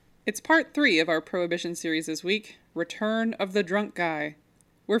It's part 3 of our Prohibition series this week, Return of the Drunk Guy.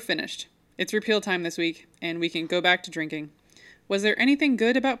 We're finished. It's repeal time this week, and we can go back to drinking. Was there anything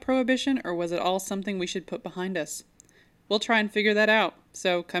good about Prohibition, or was it all something we should put behind us? We'll try and figure that out,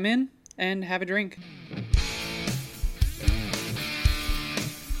 so come in and have a drink.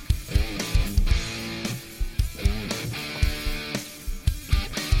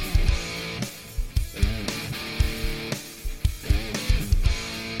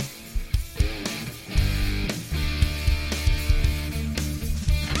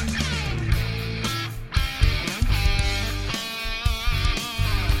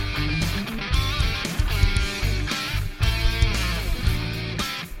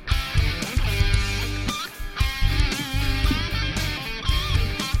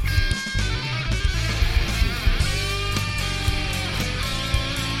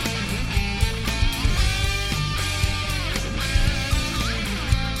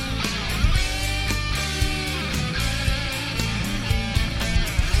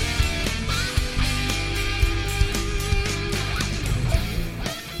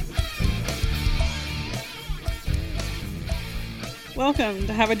 Welcome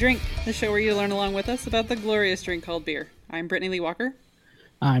to Have a Drink, the show where you learn along with us about the glorious drink called beer. I'm Brittany Lee Walker.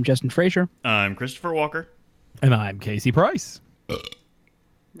 I'm Justin Frazier. I'm Christopher Walker. And I'm Casey Price.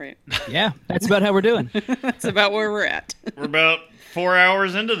 Right. Yeah, that's about how we're doing. That's about where we're at. We're about 4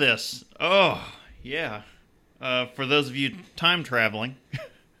 hours into this. Oh, yeah. For those of you time traveling.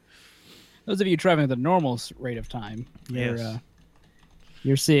 Those of you traveling at the normal rate of time,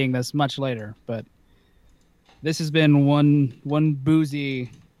 you're seeing this much later. But this has been one boozy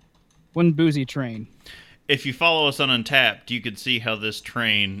train. If you follow us on Untapped, you could see how this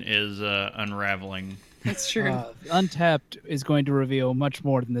train is unraveling. That's true. Untapped is going to reveal much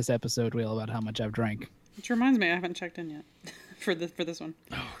more than this episode will about how much I've drank. Which reminds me, I haven't checked in yet for this one.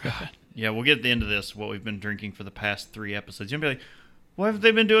 Oh, God. Yeah, we'll get at the end of this, what we've been drinking for the past 3 episodes. You're going to be like, why have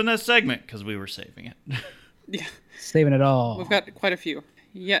they been doing that segment? Because we were saving it. Yeah. Saving it all. We've got quite a few.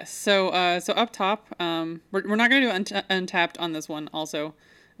 Yes. So up top, we're not going to do Untapped on this one also.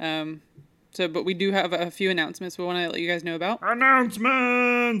 But we do have a few announcements we want to let you guys know about.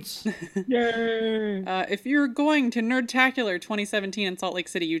 Announcements! Yay! If you're going to Nerdtacular 2017 in Salt Lake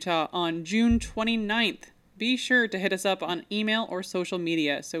City, Utah on June 29th, be sure to hit us up on email or social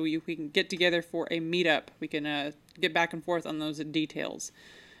media so we can get together for a meetup. We can get back and forth on those details.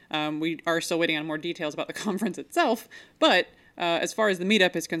 We are still waiting on more details about the conference itself, but as far as the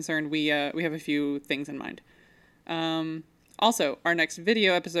meetup is concerned, we have a few things in mind. Also, our next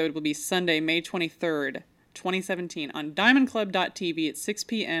video episode will be Sunday, May 23rd, 2017 on diamondclub.tv at 6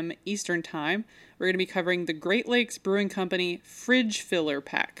 p.m. Eastern Time. We're going to be covering the Great Lakes Brewing Company Fridge Filler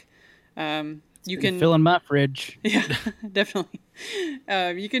Pack. You can fill in my fridge. Yeah, definitely.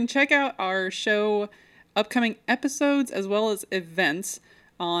 You can check out our show upcoming episodes as well as events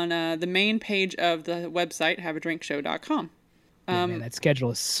on the main page of the website, haveadrinkshow.com. Man, that schedule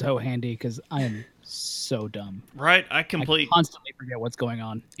is so handy because I am so dumb. Right? I constantly forget what's going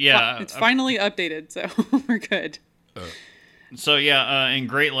on. Yeah. It's finally updated, so we're good. So, yeah, in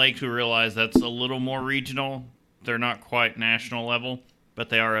Great Lakes, we realize that's a little more regional. They're not quite national level, but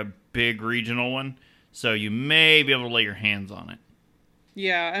they are a big regional one. So you may be able to lay your hands on it.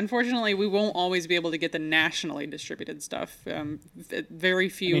 Yeah, unfortunately, we won't always be able to get the nationally distributed stuff. Very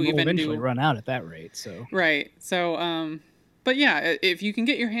few we'll even eventually do. Run out at that rate, so. Right. So, but yeah, if you can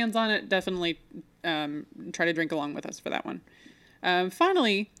get your hands on it, definitely try to drink along with us for that one.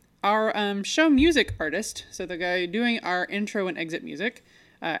 Finally, our show music artist, so the guy doing our intro and exit music,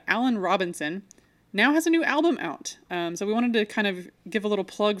 Alan Robinson, now has a new album out. So we wanted to kind of give a little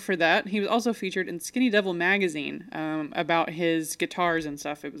plug for that. He was also featured in Skinny Devil magazine about his guitars and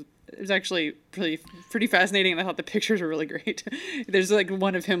stuff. It was actually pretty fascinating, and I thought the pictures were really great. There's like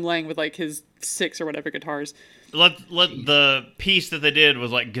one of him laying with like his 6 or whatever guitars. The piece that they did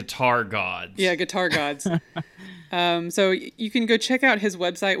was like Guitar Gods. Yeah, Guitar Gods. So you can go check out his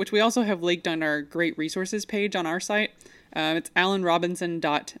website, which we also have linked on our great resources page on our site. It's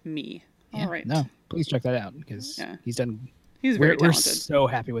alanrobinson.me. Yeah, all right. No, please check that out because he's done. He's very We're talented. so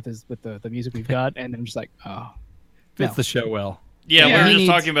happy with the music we've got, and I'm just like, oh, Fits the show well. Yeah, Yeah. we were just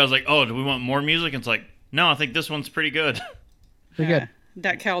talking about, it's like, oh, do we want more music? And it's like, no, I think this one's pretty good. pretty good.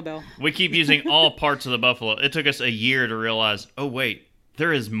 That cowbell. We keep using all parts of the Buffalo. It took us a year to realize, oh, wait,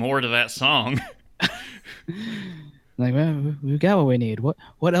 there is more to that song. Like, well, we got what we need.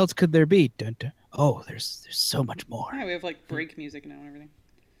 What else could there be? Dun, dun. Oh, there's so much more. Yeah, we have like break music now and everything.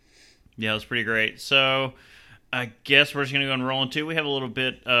 Yeah, it was pretty great. So I guess we're just going to go and roll into. We have a little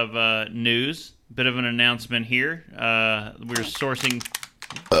bit of news, bit of an announcement here. We're sourcing...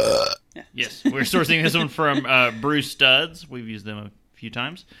 Yeah. Yes, we're sourcing this one from Brew Studs. We've used them a few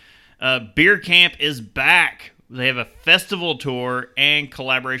times. Beer Camp is back. They have a festival tour and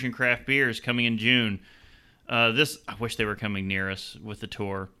collaboration craft beers coming in June. I wish they were coming near us with the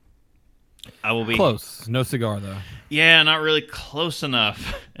tour. I will be Close. No cigar, though. Yeah, not really close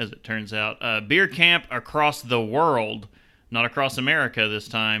enough, as it turns out. Beer Camp across the world, not across America this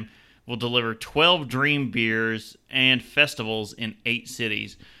time, will deliver 12 dream beers and festivals in 8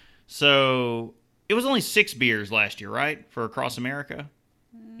 cities. So it was only 6 beers last year, right, for across America?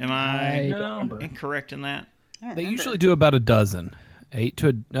 Am I don't remember. incorrect in that? I don't They remember. usually do about a dozen. 8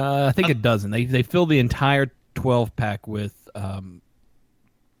 to I think a dozen. They fill the entire 12-pack with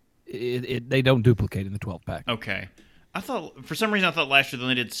they don't duplicate in the 12-pack. Okay. For some reason I thought last year they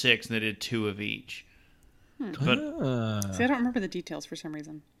only did 6 and they did 2 of each. But See, I don't remember the details for some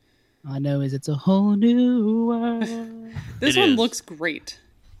reason. All I know is it's a whole new world. This It one is. looks great.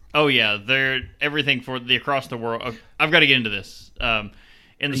 oh yeah, they're everything for the across the world. I've got to get into this.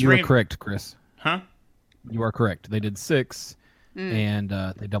 In the You are spring, correct, Chris. huh? You are correct. They did 6, and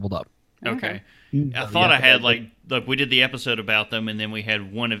they doubled up. Okay. Mm. I thought I had like we did the episode about them, and then we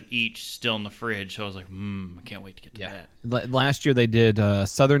had one of each still in the fridge. So I was like, I can't wait to get to that. Last year they did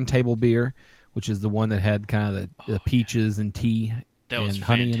Southern Table Beer, which is the one that had kind of the peaches and tea That and was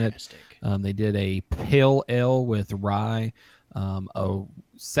honey fantastic. in it. They did a pale ale with rye, a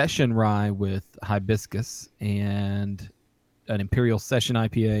session rye with hibiscus, and an imperial session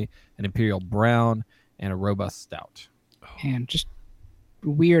IPA, an imperial brown, and a robust stout. And just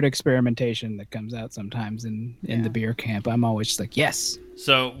weird experimentation that comes out sometimes in Yeah. the beer camp. I'm always just like, yes.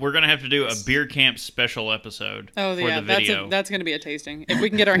 So we're gonna have to do a beer camp special episode Oh for yeah, the video. that's gonna be a tasting. If we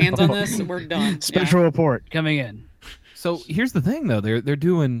can get our hands on this, we're done. Special report coming in. So here's the thing, though. They're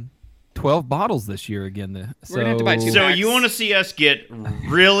doing 12 bottles this year again. So, We're gonna have to buy 2 so packs. you want to see us get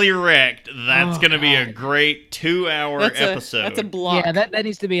really wrecked? That's gonna be a great 2-hour episode. That's a block. Yeah, that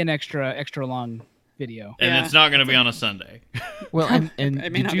needs to be an extra long video. and Yeah. it's not gonna be on a Sunday. Well, and I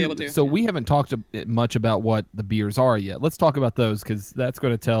may did not be able to. So we haven't talked much about what the beers are yet. Let's talk about those because that's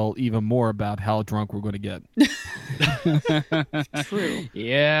going to tell even more about how drunk we're going to get. True.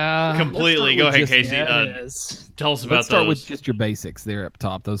 Yeah. Completely. Go ahead, just- Casey. Yeah, it is. Tell us about Let's start those. with just your basics there up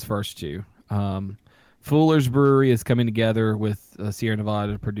top. Those first two. Fuller's Brewery is coming together with Sierra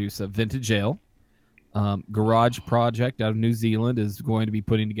Nevada to produce a vintage ale. Garage Project out of New Zealand is going to be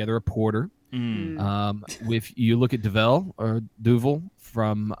putting together a porter. If you look at Duvel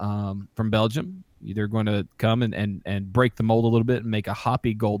from Belgium, they're going to come and break the mold a little bit and make a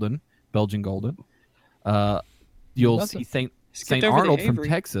hoppy Belgian golden. You'll That's see Skipped St. over the Arnold from Avery.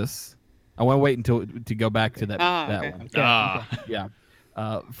 Texas. I want to wait to go back to that Okay. one. Okay. Yeah.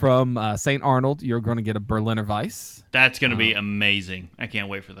 From St. Arnold, you're going to get a Berliner Weiss. That's gonna be amazing. I can't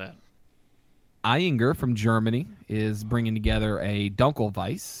wait for that. Eyinger from Germany is bringing together a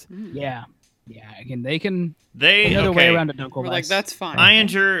Dunkelweiss. Yeah. Yeah. Again, they can They another way okay. around a Dunkel. We're like, that's fine.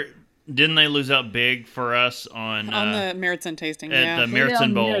 Eyinger, didn't they lose out big for us on the Meritzen tasting, at yeah. the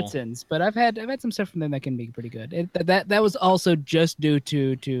Meritzen Bowl? Meritzens, but I've had some stuff from them that can be pretty good. That was also just due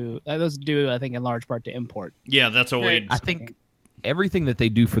to that was due, I think, in large part to import. Yeah, that's what Right. we. I think everything that they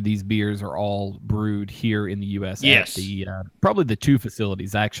do for these beers are all brewed here in the U.S. Yes. at the probably the 2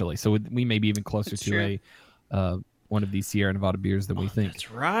 facilities actually. So we may be even closer That's to true. a one of these Sierra Nevada beers than we think.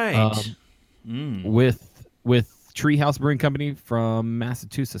 That's right. With Treehouse Brewing Company from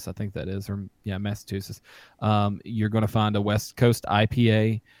Massachusetts, I think that is, Massachusetts. You're going to find a West Coast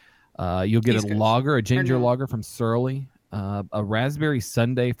IPA. You'll get East a Coast. lager, a ginger Or no. lager from Surly, a raspberry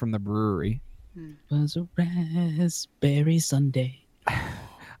sundae from the brewery. Was a raspberry Sunday.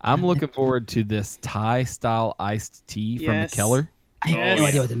 I'm looking forward to this Thai style iced tea from Yes. McKellar. I have Yes. no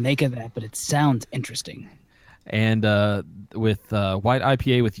idea what to make of that, but it sounds interesting. And with white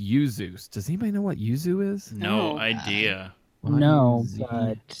IPA with yuzu. Does anybody know what yuzu is? No Oh. idea. No, Yuzu.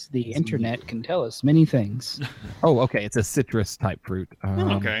 but the internet can tell us many things. Oh, okay. It's a citrus type fruit.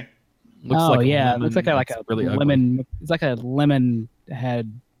 Okay. Looks oh like a yeah, lemon. it looks like It's a really ugly. lemon. It's like a lemon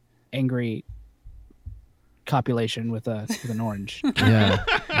had angry copulation with an orange. Yeah,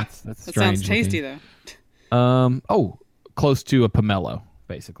 that's That strange. sounds tasty looking. though. Close to a pomelo,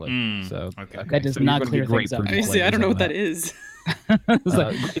 basically. Mm, So okay. That does so you're not gonna clear get things up. grapefruit I don't know what that flavors is. It's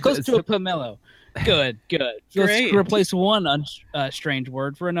like, Uh, close it's to a a- pomelo. Good. Great. Let's replace one strange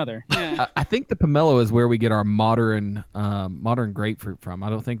word for another. Yeah. I think the pomelo is where we get our modern grapefruit from. I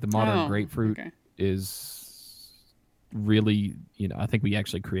don't think the modern Oh, grapefruit okay. is really, I think we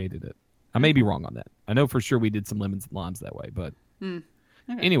actually created it. I may be wrong on that. I know for sure we did some lemons and limes that way, but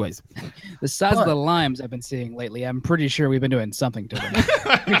Anyways, The size of the limes I've been seeing lately, I'm pretty sure we've been doing something to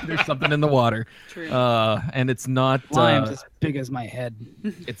them. there's something in the water, True. and it's not Limes as big as my head.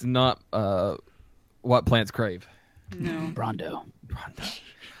 it's not what plants crave. No. Brondo.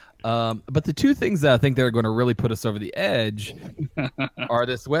 But the two things that I think that are going to really put us over the edge are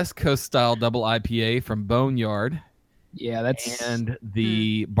this West Coast style double IPA from Boneyard Yeah, that's and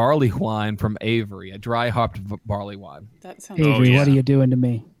the barley wine from Avery, a dry hopped barley wine. That sounds. Avery. Oh, yeah. What are you doing to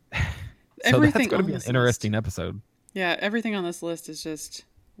me? So Everything that's going to on be an this interesting list. episode. Yeah, everything on this list is just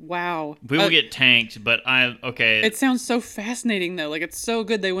wow. We will get tanked, but okay. It sounds so fascinating though. Like it's so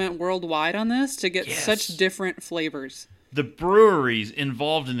good they went worldwide on this to get Yes. such different flavors. The breweries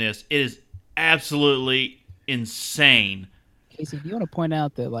involved in this, it is absolutely insane. Casey, do you want to point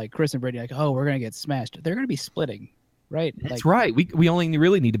out that like Chris and Brady, like, oh, we're gonna get smashed. They're gonna be splitting, right? That's right. We only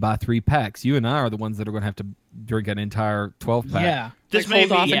really need to buy 3 packs. You and I are the ones that are going to have to drink an entire 12 pack. Yeah. This Like, hold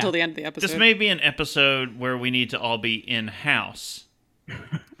may off be until the end of the episode. this may be an episode where we need to all be in house.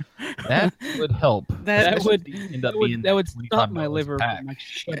 That would help. That would end up That would, being that would stop my $25 liver a pack. from like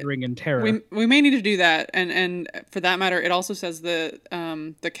shuddering in terror. we may need to do that, and for that matter, it also says the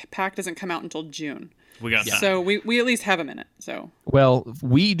pack doesn't come out until June, We got time. so we at least have a minute. So Well,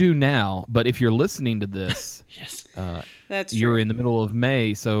 we do now, but if you're listening to this, Yes. that's you're true. in the middle of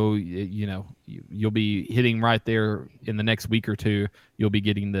May, so you'll be hitting right there in the next week or two. You'll be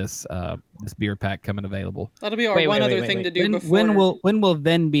getting this this beer pack coming available That'll be our Wait, one wait, other wait, thing wait. to do before. When will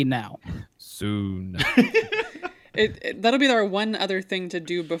then be now? soon. That'll be our one other thing to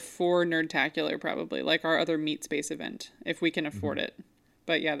do before Nerdtacular, probably like our other Meat Space event, if we can afford it.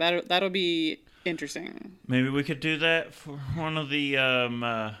 But yeah, that'll be interesting. Maybe we could do that for one of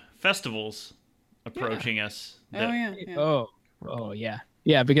the festivals approaching us. Oh yeah, yeah. Oh yeah,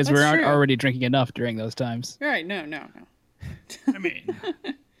 yeah. Because That's we aren't true. already drinking enough during those times. You're right. No. I mean,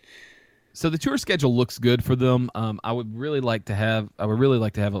 So the tour schedule looks good for them. I would really like to have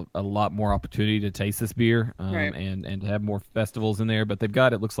a lot more opportunity to taste this beer, Right. and have more festivals in there. But they've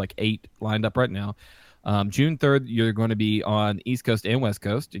got, it looks like 8 lined up right now. June 3rd, you're going to be on East Coast and West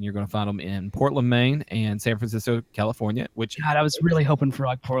Coast, and you're going to find them in Portland, Maine, and San Francisco, California. Which God, I was really hoping for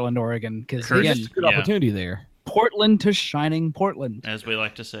like Portland, Oregon, because Curtis. again, is a good Yeah. opportunity there. Portland to shining Portland. as we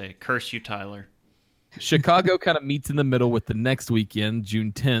like to say, curse you, Tyler. Chicago kind of meets in the middle with the next weekend,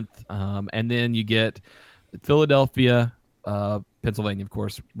 June 10th, and then you get Philadelphia, Pennsylvania, of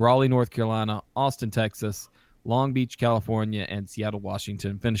course, Raleigh, North Carolina, Austin, Texas, Long Beach, California, and Seattle,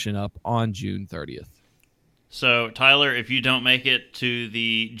 Washington, finishing up on June 30th. So, Tyler, if you don't make it to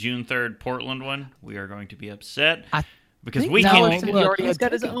the June 3rd Portland one, we are going to be upset I because think we no, can't No, make said it. he look, already he's had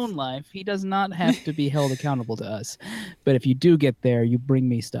got his tickets. own life. He does not have to be held accountable to us. But if you do get there, you bring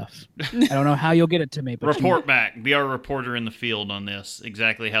me stuff. I don't know how you'll get it to me, but Report back. Be our reporter in the field on this,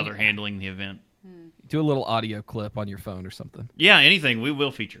 exactly how they're handling the event. Do a little audio clip on your phone or something. Yeah, anything. We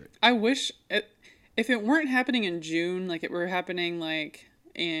will feature it. I wish if it weren't happening in June, like it were happening like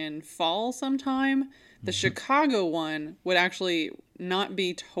in fall sometime, the Chicago one would actually not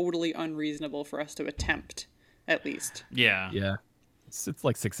be totally unreasonable for us to attempt, at least. Yeah. Yeah, it's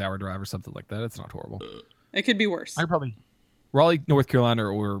like 6-hour drive or something like that. It's not horrible. It could be worse. I probably Raleigh, North Carolina,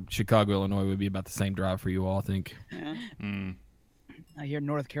 or Chicago, Illinois would be about the same drive for you all, I think. Yeah. Mm. I hear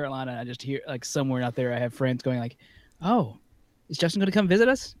North Carolina. I just hear like somewhere out there, I have friends going like, "Oh, is Justin going to come visit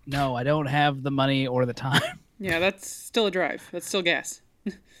us?" No, I don't have the money or the time. Yeah, that's still a drive. That's still gas.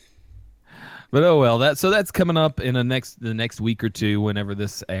 But oh well, that's coming up in the next week or two whenever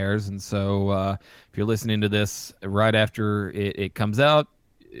this airs, and so if you're listening to this right after it comes out,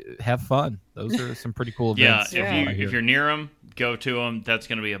 have fun. Those are some pretty cool Yeah, events. Yeah. if you're near them, go to them. That's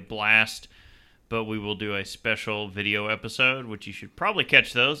going to be a blast. But we will do a special video episode, which you should probably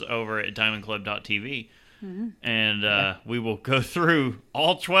catch those over at diamondclub.tv. And we will go through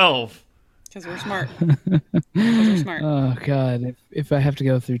all 12. Because we're smart. 'Cause we're smart. Oh God, if I have to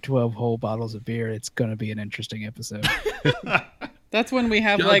go through 12 whole bottles of beer, it's going to be an interesting episode. That's when we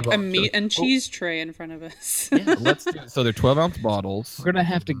have Jug like a box. meat and cheese tray in front of us. Yeah, let's do, so they're 12-ounce bottles. We're gonna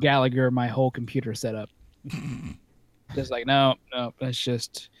have to Gallagher my whole computer setup. Just like no, let's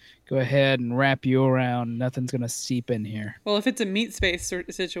just go ahead and wrap you around. Nothing's gonna seep in here. Well, if it's a meat space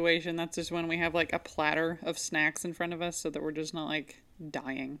situation, that's just when we have like a platter of snacks in front of us so that we're just not like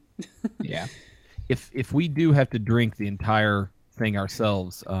dying. Yeah. If we do have to drink the entire thing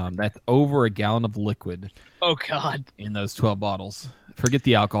ourselves, that's over a gallon of liquid Oh God, in those 12 bottles. Forget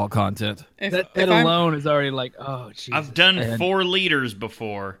the alcohol content. If that I'm- alone is already like, oh Jesus. I've done And- 4 liters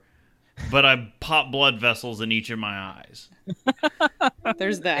before, but I popped blood vessels in each of my eyes.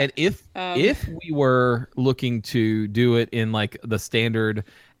 There's that. And if we were looking to do it in like the standard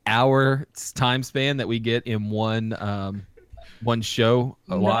hour time span that we get in one show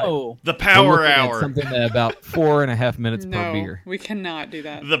a lot, No. The we're power looking at hour. something at about 4.5 minutes per No, beer. we cannot do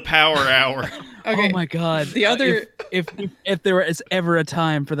that. The power hour. Okay. Oh my god. The other if there is ever a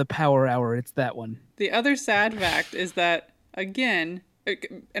time for the power hour, it's that one. The other sad fact is that, again,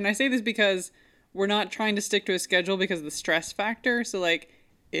 and I say this because we're not trying to stick to a schedule because of the stress factor. So, like,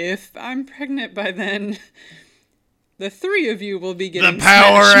 if I'm pregnant by then, the three of you will be getting The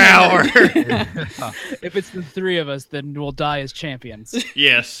power hour. If it's the three of us, then we'll die as champions.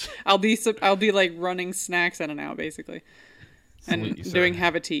 Yes. I'll be like running snacks in and out, basically, and Salute you, sir. doing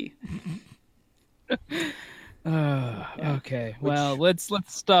have a tea. Okay. Well, let's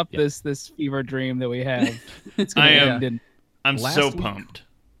stop this fever dream that we have. It's I gonna am- end in I'm Last so week- pumped.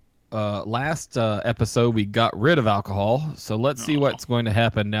 Last episode we got rid of alcohol, so let's see what's going to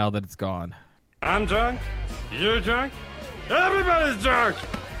happen now that it's gone. I'm drunk. You're drunk. Everybody's drunk.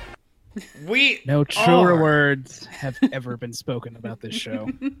 We no truer are. words have ever been spoken about this show.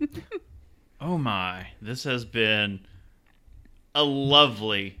 Oh my. This has been a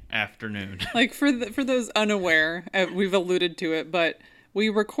lovely afternoon. Like for those unaware, we've alluded to it, but we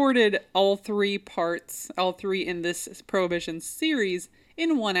recorded all three in this Prohibition series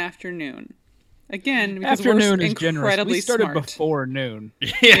in one afternoon. Again, because Afternoon we're is generous. incredibly We started smart. before noon.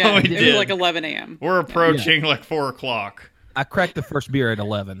 Yeah, we it did. was like 11 a.m. We're approaching like 4 o'clock. I cracked the first beer at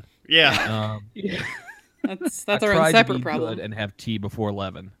 11. Yeah. That's I our tried own to separate be problem, good and have tea before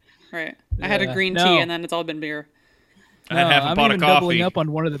 11. right? I had a Yeah. green No. tea, and then it's all been beer. I had half a I'm pot even of coffee. doubling up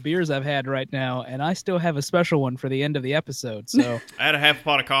on one of the beers I've had right now, and I still have a special one for the end of the episode. So I had a half a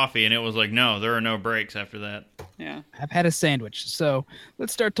pot of coffee, and it was like, no, there are no breaks after that. Yeah. I've had a sandwich. So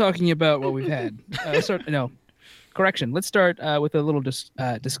let's start talking about what we've had. Correction. Let's start with a little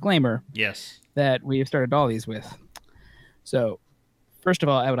disclaimer Yes. that we have started all these with. So, first of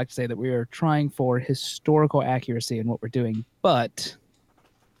all, I would like to say that we are trying for historical accuracy in what we're doing, but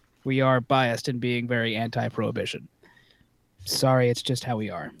we are biased in being very anti-prohibition. Sorry, it's just how we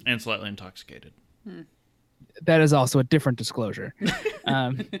are. And slightly intoxicated. That is also a different disclosure.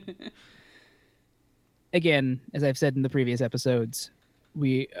 Again, as I've said in the previous episodes,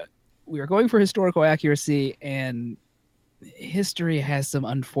 we are going for historical accuracy, and history has some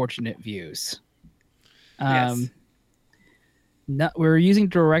unfortunate views. Yes. We're using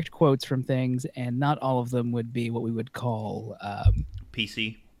direct quotes from things, and not all of them would be what we would call,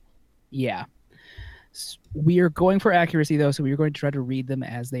 PC. yeah. We are going for accuracy, though, so we are going to try to read them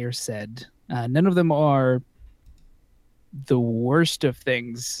as they are said. None of them are the worst of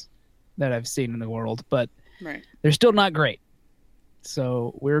things that I've seen in the world, but Right. they're still not great.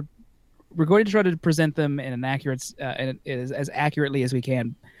 So we're going to try to present them in an accurate, and as accurately as we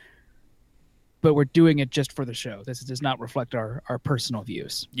can. But we're doing it just for the show. This does not reflect our personal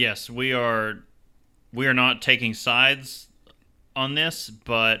views. Yes, we are not taking sides on this,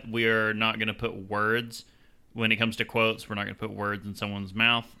 but we are not going to put words when it comes to quotes. We're not going to put words in someone's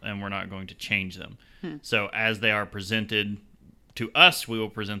mouth, and we're not going to change them. So as they are presented to us, we will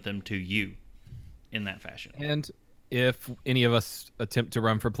present them to you in that fashion. And if any of us attempt to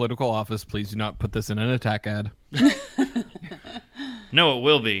run for political office, please do not put this in an attack ad. No, it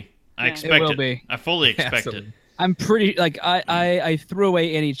will be. I Yeah. expect It will be. I fully expect it. Absolutely. I'm pretty I threw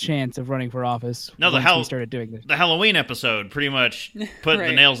away any chance of running for office. No, once we started doing this. The Halloween episode pretty much put the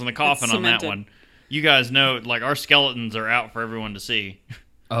Right. nails in the coffin It's on that cemented. one. You guys know, like, our skeletons are out for everyone to see.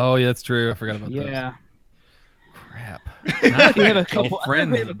 Oh, yeah, that's true. I forgot about that. Yeah. Crap. We have a Tell couple.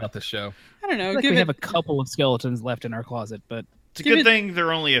 friends about the show. I don't know. I feel like Give we it. have a couple of skeletons left in our closet, but It's a Give good it- thing there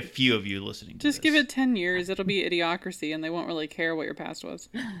are only a few of you listening to Just this. give it 10 years. It'll be idiocracy, and they won't really care what your past was.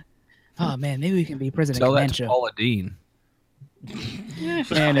 oh man, maybe we can be President Tell that to Comanche. Paula Dean. Yeah,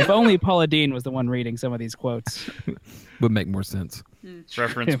 And if only Paula Dean was the one reading some of these quotes, Would make more sense.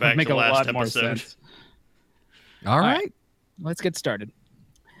 Reference it would back make to a last lot more episode. sense. All right. Let's get started.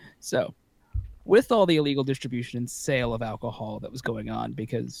 So, with all the illegal distribution and sale of alcohol that was going on,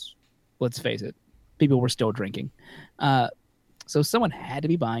 because let's face it, people were still drinking. So someone had to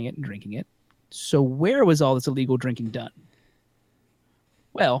be buying it and drinking it. So where was all this illegal drinking done?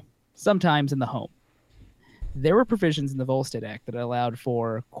 Well, sometimes in the home. There were provisions in the Volstead Act that allowed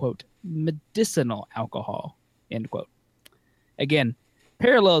for, quote, medicinal alcohol, end quote. Again,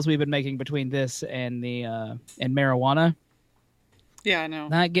 parallels we've been making between this and the and marijuana, yeah, I know.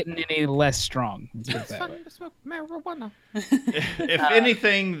 not getting any less strong. Let's put it that way. Marijuana. If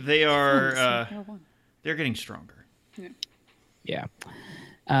anything, they are they're getting stronger. Yeah.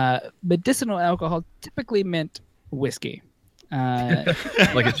 Medicinal alcohol typically meant whiskey.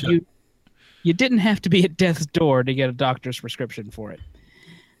 Like it should. You didn't have to be at death's door to get a doctor's prescription for it.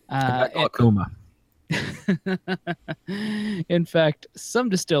 Glaucoma. In fact, some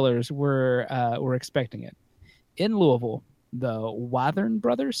distillers were expecting it. In Louisville, the Wathern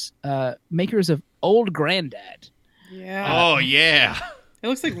brothers, makers of Old Grandad, Yeah. Oh yeah. It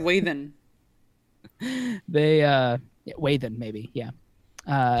looks like Wathen. Wathen maybe, yeah.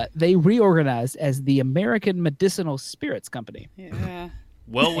 They reorganized as the American Medicinal Spirits Company. Yeah.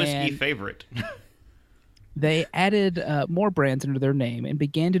 Well, whiskey And- favorite. They added more brands under their name and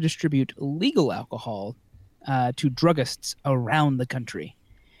began to distribute legal alcohol to druggists around the country.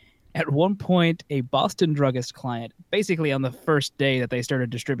 At one point, a Boston druggist client, basically on the first day that they started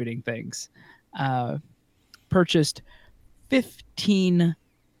distributing things, purchased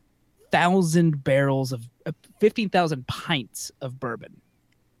 15,000 barrels of 15,000 pints of bourbon.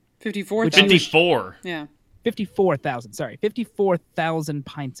 54,000. 54. Yeah. 54,000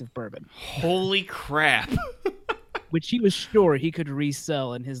 pints of bourbon, Holy crap. which he was sure he could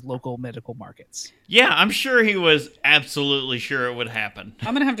resell in his local medical markets. Yeah, I'm sure he was absolutely sure it would happen.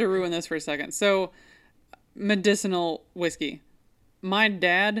 I'm going to have to ruin this for a second. So, medicinal whiskey. My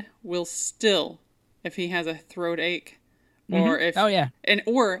dad will still, if he has a throat ache, or if Oh yeah,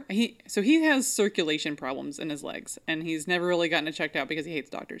 he has circulation problems in his legs, and he's never really gotten it checked out because he hates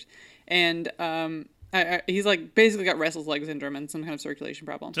doctors, and he's like basically got restless leg syndrome and some kind of circulation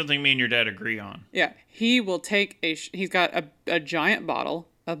problem. Something me and your dad agree on. Yeah, he will take he's got a giant bottle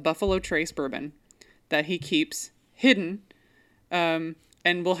of Buffalo Trace bourbon that he keeps hidden, and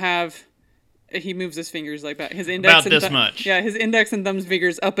will have. He moves his fingers like that. His index About and this much. Yeah, his index and thumb's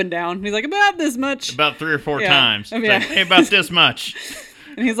fingers up and down. He's like, about this much. About 3 or 4 Yeah. times. It's Yeah. like, hey, about this much.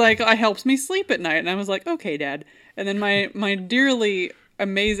 And he's like, it helps me sleep at night. And I was like, okay, Dad. And then my dearly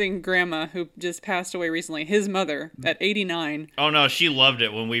amazing grandma, who just passed away recently, his mother at 89, Oh no, she loved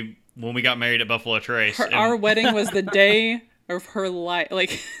it when we got married at Buffalo Trace. And our wedding was the day of her life.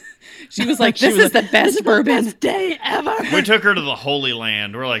 Like, she was like, She this was is the best bourbon. day ever. we took her to the Holy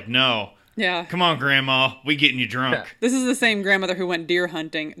Land. We're like, no. Yeah. Come on, Grandma. We getting you drunk. This is the same grandmother who went deer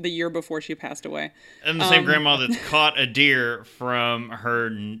hunting the year before she passed away. And the same grandma that's caught a deer from her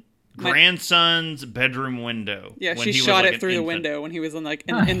grandson's bedroom window. Yeah, when she he was, shot like, it an through the infant. window when he was in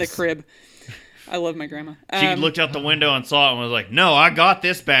in the crib. I love my grandma. She looked out the window and saw it and was like, no, I got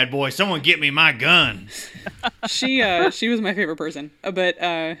this bad boy. Someone get me my gun. She was my favorite person, but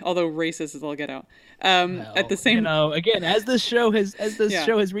although racist as all get out. At the same, Again, as this show has Yeah.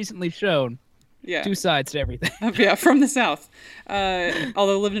 show has recently shown, yeah, two sides to everything. yeah, from the South,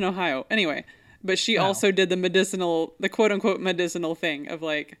 although lived in Ohio. Anyway, but she also did the quote unquote medicinal thing of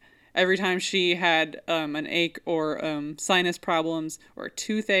like every time she had an ache or sinus problems or a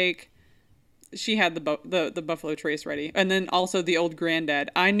toothache, she had the Buffalo Trace ready, and then also the Old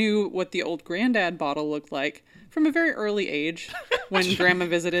Grandad. I knew what the Old Grandad bottle looked like from a very early age when Grandma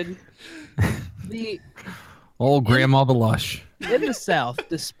visited. Old Grandma the Lush. In the South,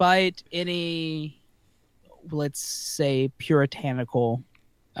 despite any, let's say, puritanical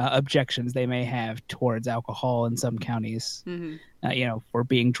objections they may have towards alcohol in some counties, for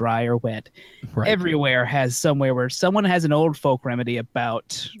being dry or wet, Right. everywhere has somewhere where someone has an old folk remedy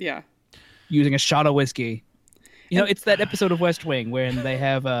about Yeah. using a shot of whiskey. It's that episode of West Wing when they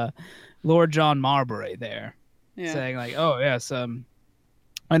have Lord John Marbury there Yeah. saying like, "Oh yes, I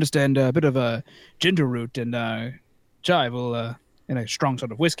understand a bit of a ginger root and chive will, in a strong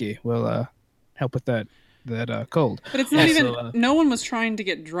sort of whiskey will help with that cold." But it's not Yeah, even. so, No one was trying to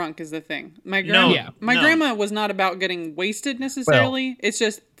get drunk. Is the thing. My No, grandma. yeah, my no. grandma was not about getting wasted necessarily. It's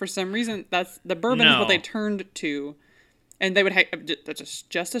just for some reason that's the bourbon is No. what they turned to, and they would have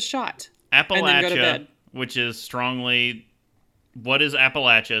just a shot. Appalachia, And then go to bed. which is what is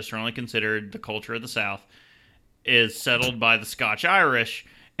Appalachia, strongly considered the culture of the South, is settled by the Scotch-Irish,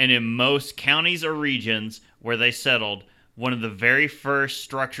 and in most counties or regions where they settled, one of the very first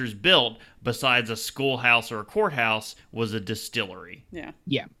structures built, besides a schoolhouse or a courthouse, was a distillery. Yeah.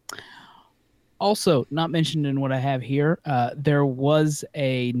 Yeah. Also, not mentioned in what I have here, there was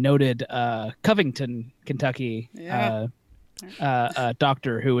a noted Covington, Kentucky Yeah.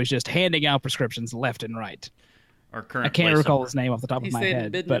 doctor who was just handing out prescriptions left and right. Our current I can't place recall of his name off the top He of my stayed in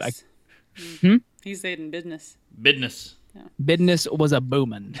head, business. but He stayed in business. business. business was a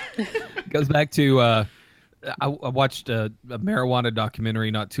booming. Goes back to I watched a marijuana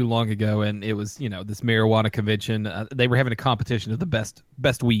documentary not too long ago, and it was this marijuana convention. They were having a competition of the best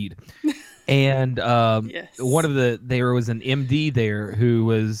weed, and Yes. there was an MD there who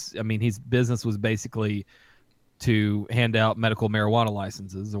was, his business was basically to hand out medical marijuana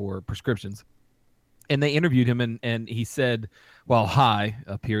licenses or prescriptions, and they interviewed him, and he said, while high,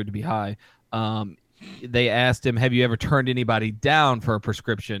 appeared to be high, they asked him, have you ever turned anybody down for a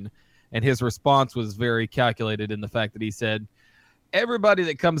prescription? And his response was very calculated in the fact that he said, everybody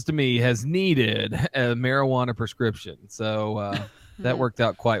that comes to me has needed a marijuana prescription. So that worked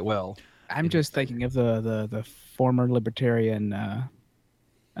out quite well. I'm just thinking of the former libertarian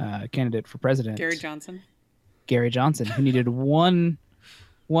candidate for president, Gary Johnson. Gary Johnson, who needed one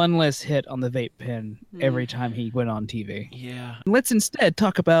less hit on the vape pen every time he went on TV. Yeah. Let's instead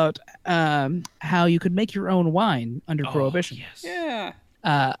talk about how you could make your own wine under Prohibition. Yes. Yeah.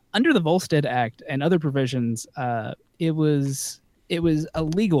 Under the Volstead Act and other provisions, it was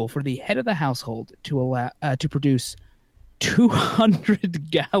illegal for the head of the household to allow to produce 200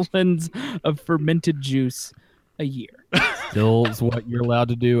 gallons of fermented juice a year. Still is what you're allowed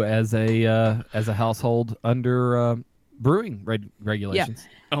to do as a household under brewing regulations.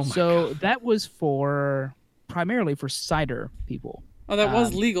 Oh my So that was primarily for cider people. Oh, that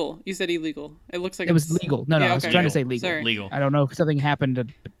was legal. You said illegal. It looks like It was legal. No, I was okay. trying to say legal. Sorry. Legal. I don't know if something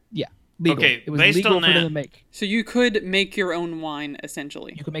happened. Legal. Okay, it was based legal on for them that- to make. So you could make your own wine,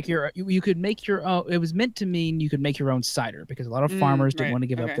 essentially. You could make your own. It was meant to mean you could make your own cider because a lot of farmers didn't right, want to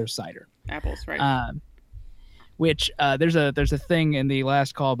give okay. up their cider. Apples, right? Which there's a thing in the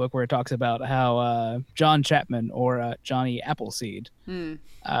last call book where it talks about how John Chapman or Johnny Appleseed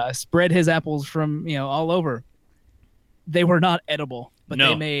spread his apples from all over. They were not edible, but No.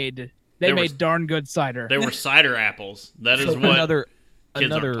 they made There was- darn good cider. There were cider apples. That is So what another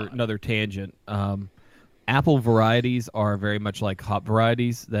kids aren't taught. another tangent. Apple varieties are very much like hop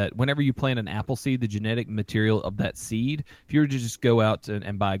varieties. That whenever you plant an apple seed, the genetic material of that seed, if you were to just go out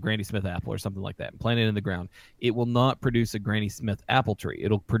and buy a Granny Smith apple or something like that and plant it in the ground, it will not produce a Granny Smith apple tree.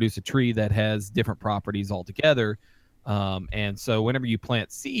 It'll produce a tree that has different properties altogether. And so whenever you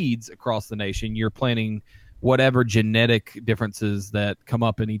plant seeds across the nation, you're planting whatever genetic differences that come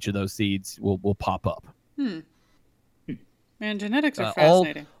up in each of those seeds will pop up. Man, genetics are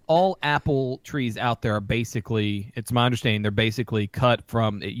fascinating. All apple trees out there are basically, it's my understanding, they're basically cut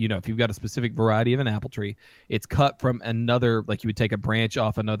from, if you've got a specific variety of an apple tree, it's cut from another, like you would take a branch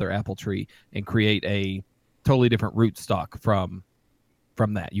off another apple tree and create a totally different root stock from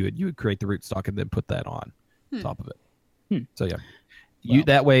that. You would create the root stock and then put that on top of it. So yeah,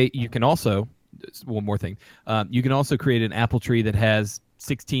 that way you can also, one more thing, you can also create an apple tree that has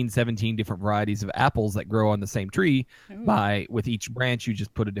 16, 17 different varieties of apples that grow on the same tree. With each branch, you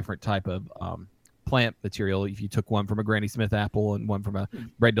just put a different type of plant material. If you took one from a Granny Smith apple and one from a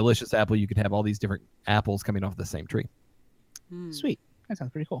Red Delicious apple, you could have all these different apples coming off the same tree. Sweet. That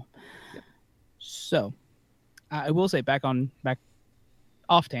sounds pretty cool. Yep. So, I will say back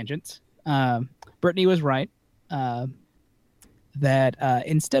off tangents. Brittany was right that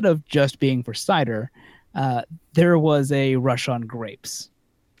instead of just being for cider, there was a rush on grapes.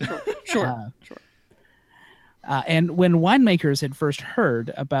 Sure. And when winemakers had first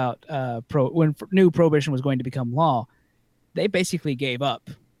heard about when new prohibition was going to become law, they basically gave up.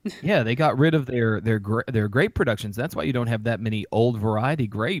 Yeah, they got rid of their grape productions. That's why you don't have that many old variety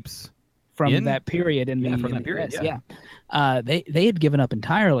grapes From that period in the from that period. US, yeah. They had given up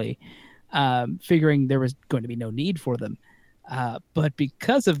entirely, figuring there was going to be no need for them. But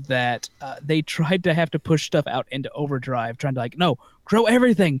because of that, they tried to have to push stuff out into overdrive, trying to no, grow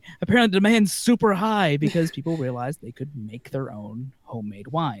everything. Apparently the demand's super high because people realized they could make their own homemade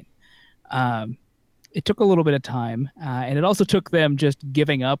wine. It took a little bit of time, and it also took them just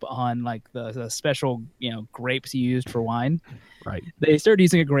giving up on the special grapes used for wine. Right. They started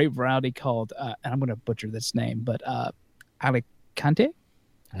using a grape variety called, and I'm going to butcher this name, but Alicante.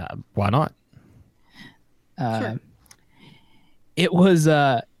 Why not? Sure. It was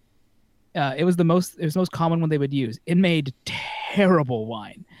the most common one they would use. It made terrible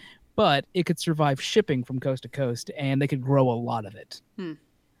wine, but it could survive shipping from coast to coast, and they could grow a lot of it.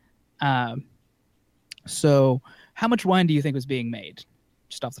 So, how much wine do you think was being made,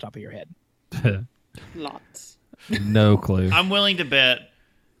 just off the top of your head? Lots. No clue. I'm willing to bet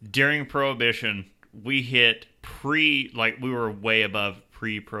during Prohibition we hit we were way above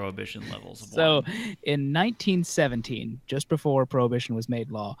pre-Prohibition levels of So, wine. in 1917, just before Prohibition was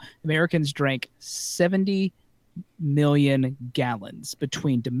made law, Americans drank 70 million gallons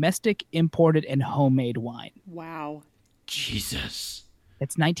between domestic, imported, and homemade wine. Wow. Jesus.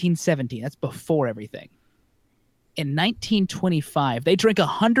 That's 1917. That's before everything. In 1925, they drank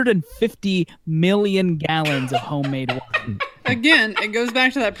 150 million gallons of homemade wine. Again, it goes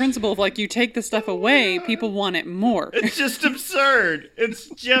back to that principle of you take the stuff away, people want it more. It's just absurd. It's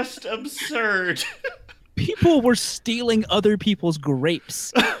just absurd. People were stealing other people's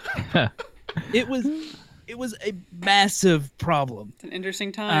grapes. It was a massive problem. It's an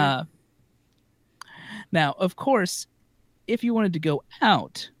interesting time. Now, of course, if you wanted to go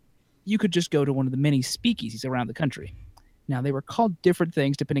out, you could just go to one of the many speakeasies around the country. Now, they were called different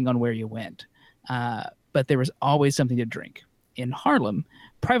things depending on where you went, but there was always something to drink. In Harlem,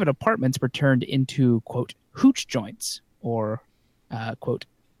 private apartments were turned into, quote, hooch joints, or, quote,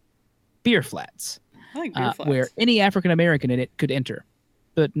 beer flats, I like beer flats. where any African-American in it could enter,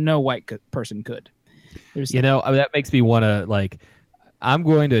 but no white person could. There's You know, that makes me want to, like, I'm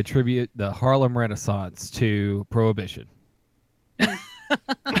going to attribute the Harlem Renaissance to Prohibition.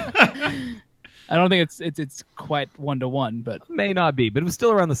 I don't think it's quite 1-to-1, but May not be, but it was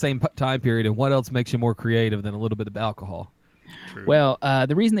still around the same time period. And what else makes you more creative than a little bit of alcohol? True. well,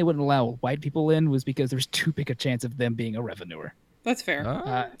 the reason they wouldn't allow white people in was because there's too big a chance of them being a revenuer. That's fair.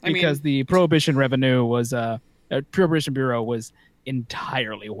 Ah. Because the Prohibition revenue was Prohibition Bureau was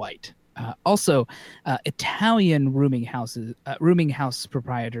entirely white. Also, Italian rooming house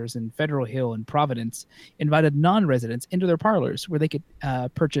proprietors in Federal Hill and Providence invited non-residents into their parlors where they could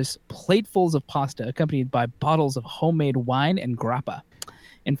purchase platefuls of pasta accompanied by bottles of homemade wine and grappa.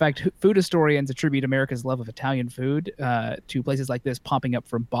 In fact, food historians attribute America's love of Italian food to places like this popping up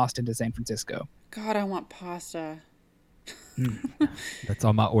from Boston to San Francisco. God, I want pasta. That's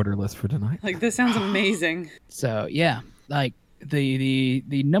on my order list for tonight. Like, this sounds amazing. So yeah, like the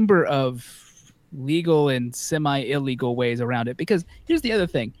number of legal and semi-illegal ways around it. Because here's the other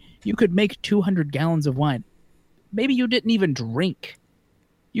thing: you could make 200 gallons of wine. Maybe you didn't even drink.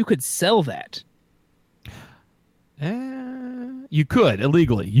 You could sell that. You could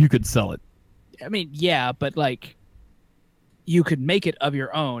illegally. You could sell it. I mean, yeah, but like, you could make it of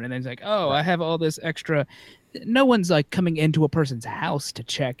your own, and then it's like, oh, I have all this extra. No one's like coming into a person's house to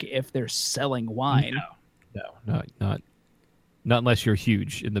check if they're selling wine. No, not unless you're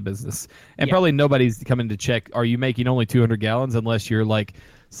huge in the business. And Yeah. probably nobody's coming to check, are you making only 200 gallons, unless you're like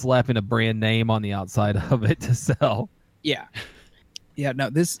slapping a brand name on the outside of it to sell. Yeah. Yeah, no,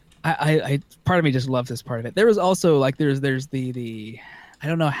 this I part of me just loves this part of it. There was also like there's the I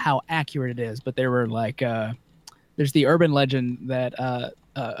don't know how accurate it is, but there were like there's the urban legend that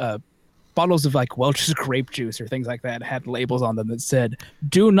bottles of like Welch's grape juice or things like that had labels on them that said,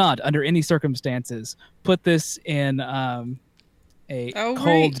 "Do not, under any circumstances, put this in a Oh,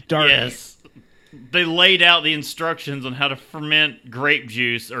 cold, right. dark." Yes. They laid out the instructions on how to ferment grape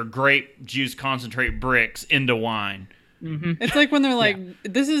juice or grape juice concentrate bricks into wine. It's like when they're like,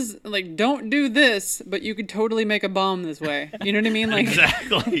 this is like, don't do this, but you could totally make a bomb this way. You know what I mean? Like,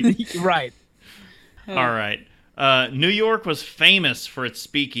 Exactly. Right. All right. New York was famous for its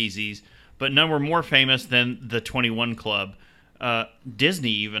speakeasies, but none were more famous than the 21 Club. Disney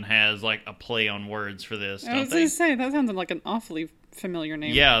even has like a play on words for this, I don't was they? going to say, that sounds like an awfully familiar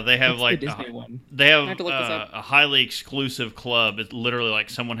name. Yeah, they have It's like the Disney one. they I have have to look this up. a highly exclusive club. It's literally like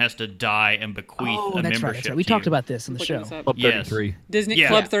someone has to die and bequeath Oh, a that's membership. right. That's right. We to talked you. about this in the Looking show. this up. Club Yes. 33. Disney Yeah.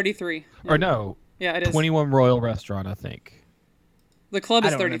 Club 33. Or no, Yeah, it is. 21 Royal Restaurant, I think. The club I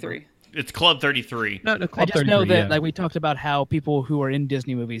is don't 33. It's Club 33. No, I Club just know 33, that yeah. like we talked about how people who are in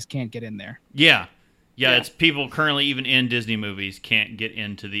Disney movies can't get in there. Yeah. Yeah, Yeah. it's people currently even in Disney movies can't get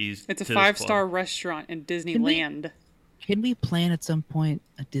into these. It's a to this club. 5-star restaurant in we- Disneyland. Can we plan at some point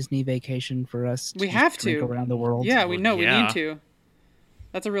a Disney vacation for us? We just have drink to. around the world. Yeah, we know. We Yeah. need to.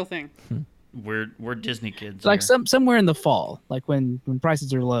 That's a real thing. We're Disney kids. It's like here. somewhere in the fall, like when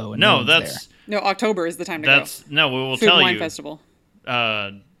prices are low. And No, one's that's No, October is the time to that's no. We will go. Food tell and Wine you. Festival.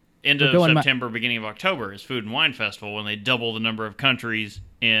 End We're of going September, beginning of October is Food and Wine Festival when they double the number of countries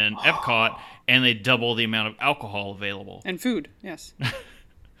in Epcot and they double the amount of alcohol available. And food, yes.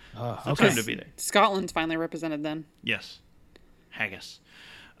 So time to be there. Scotland's finally represented then. Yes. Haggis.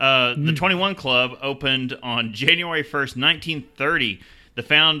 The 21 Club opened on January 1st, 1930. The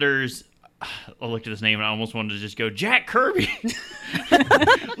founders, I looked at his name and I almost wanted to just go, Jack Kirby.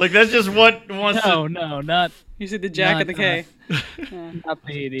 Like, that's just what wants No, not You see the Jack Not, at the K. not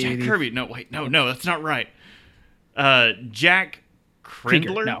the Jack the- Kirby. No, wait. No, that's not right. Jack Krieger,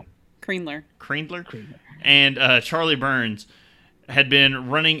 Krindler? No, Kreendler. Krindler? Krieger. And Charlie Burns had been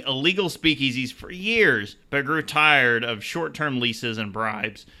running illegal speakeasies for years, but grew tired of short-term leases and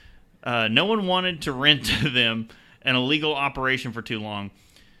bribes. No one wanted to rent to them an illegal operation for too long.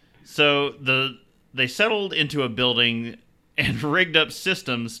 So they settled into a building and rigged up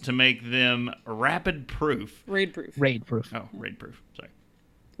systems to make them rapid proof. Raid proof. Raid proof. Oh, raid proof. Sorry.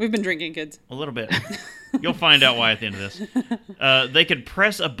 We've been drinking, kids. A little bit. You'll find out why at the end of this. They could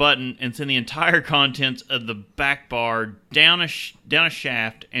press a button and send the entire contents of the back bar down a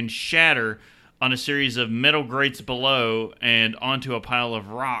shaft and shatter on a series of metal grates below and onto a pile of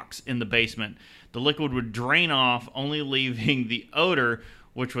rocks in the basement. The liquid would drain off, only leaving the odor,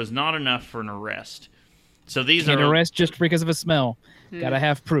 which was not enough for an arrest. So these Can't are arrest just because of a smell. Gotta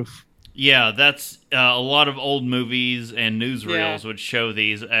have proof. Yeah, that's a lot of old movies and newsreels Yeah. would show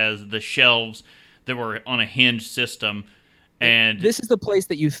these as the shelves that were on a hinge system. And This is the place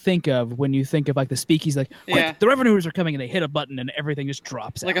that you think of when you think of like the speakeasy. Like, quick, Yeah. the revenuers are coming, and they hit a button, and everything just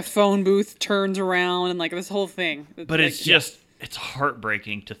drops. Like out. a phone booth turns around and like this whole thing. but it's just it's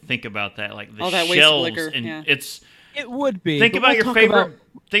heartbreaking to think about that, like the All that waste shelves liquor, and yeah. it's It would be. think but about we'll your talk favorite about-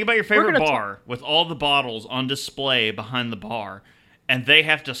 think about your favorite gonna bar with all the bottles on display behind the bar, and they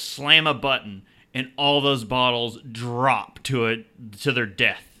have to slam a button and all those bottles drop to their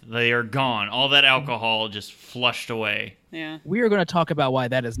death. They are gone. All that alcohol just flushed away. Yeah. We are going to talk about why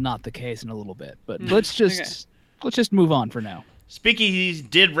that is not the case in a little bit, but let's just move on for now. Speakeasies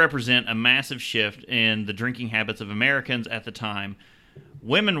did represent a massive shift in the drinking habits of Americans at the time.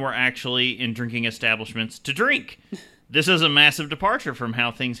 Women were actually in drinking establishments to drink. This is a massive departure from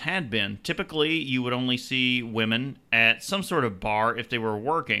how things had been. Typically, you would only see women at some sort of bar if they were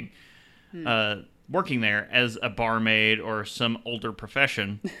working there as a barmaid or some older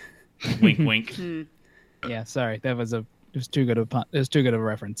profession. Wink, wink. Yeah, sorry, it was too good of a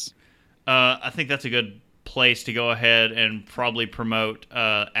reference. I think that's a good place to go ahead and probably promote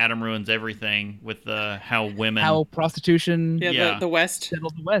Adam Ruins Everything with how women... How prostitution Yeah, Yeah. The West.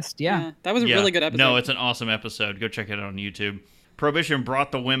 settled the West. Yeah. That was a really good episode. No, it's an awesome episode. Go check it out on YouTube. Prohibition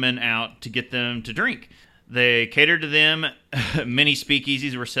brought the women out to get them to drink. They catered to them. Many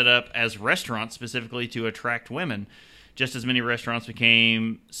speakeasies were set up as restaurants specifically to attract women. Just as many restaurants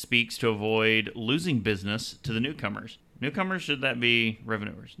became speaks to avoid losing business to the newcomers. Newcomers, should that be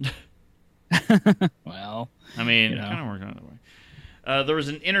revenuers? Well, I mean, You it know. kind of works out that way. There was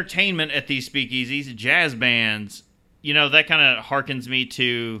an entertainment at these speakeasies, jazz bands. You know, that kind of harkens me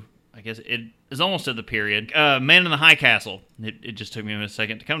to, I guess it is almost at the period. Man in the High Castle. It just took me a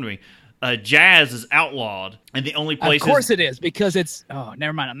second to come to me. Jazz is outlawed, and the only of places... course it is, because it's... Oh,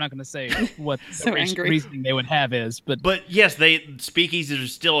 never mind. I'm not going to say what So the angry. reasoning they would have is, but But yes, speakeasies are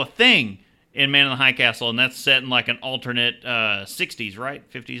still a thing in Man in the High Castle, and that's set in like an alternate 60s, right?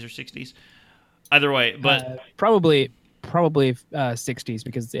 50s or 60s? Either way, but... probably 60s,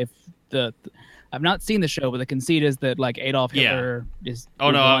 because if I've not seen the show, but the conceit is that like Adolf Yeah. Hitler is Oh,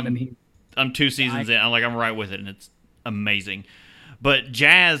 no, gone and he I'm 2 seasons in. I'm right with it, and it's amazing. But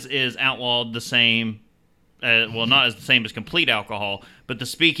jazz is outlawed the same, not as the same as complete alcohol, but the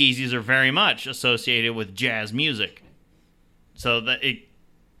speakeasies are very much associated with jazz music. So that it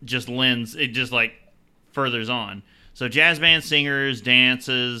just furthers on. So jazz band singers,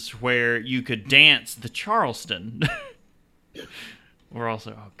 dances where you could dance the Charleston. We're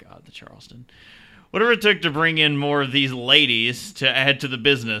also, oh God, the Charleston. Whatever it took to bring in more of these ladies to add to the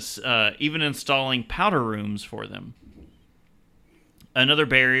business, even installing powder rooms for them. Another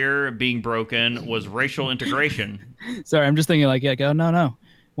barrier being broken was racial integration. Sorry, I'm just thinking like, yeah, go, no.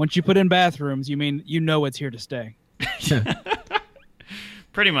 Once you put in bathrooms, you mean you know it's here to stay.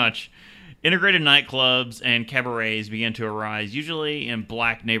 Pretty much. Integrated nightclubs and cabarets began to arise, usually in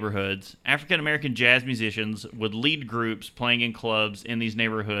black neighborhoods. African-American jazz musicians would lead groups playing in clubs in these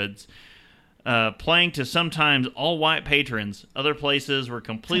neighborhoods, playing to sometimes all-white patrons. Other places were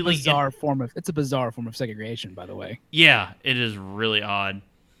completely... It's a bizarre form of segregation, by the way. Yeah, it is really odd.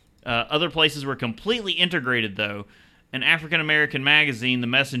 Other places were completely integrated, though. An African-American magazine, The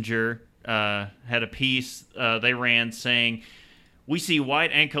Messenger, had a piece they ran saying, "We see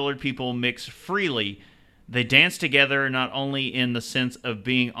white and colored people mix freely. They dance together not only in the sense of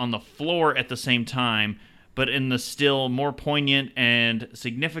being on the floor at the same time, but in the still more poignant and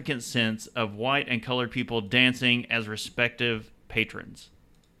significant sense of white and colored people dancing as respective patrons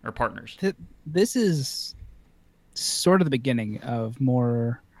or partners." This is sort of the beginning of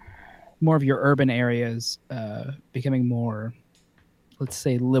more of your urban areas becoming more, let's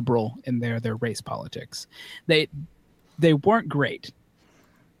say, liberal in their race politics. They weren't great.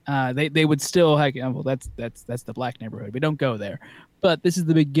 They would still like, well, that's the black neighborhood. We don't go there. But this is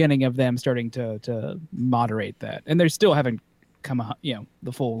the beginning of them starting to moderate that, and they still haven't come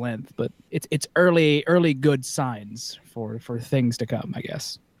the full length. But it's early good signs for things to come, I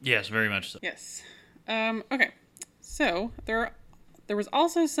guess. Yes, very much so. Yes. Okay. So there was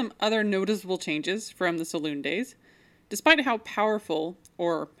also some other noticeable changes from the saloon days. Despite how powerful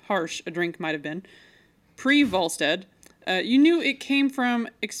or harsh a drink might have been, pre-Volstead, you knew it came from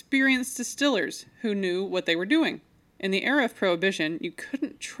experienced distillers who knew what they were doing. In the era of Prohibition, you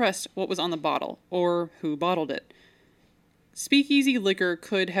couldn't trust what was on the bottle or who bottled it. speakeasy liquor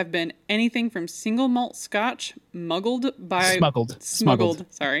could have been anything from single malt scotch smuggled.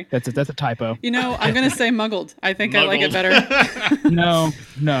 Sorry. That's a typo. You know, I'm going to say muggled. I think I like it better. No,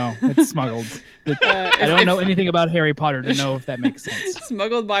 it's smuggled. I don't know anything about Harry Potter to know if that makes sense.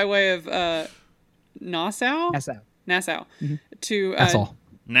 Smuggled by way of Nassau? Nassau. Mm-hmm. To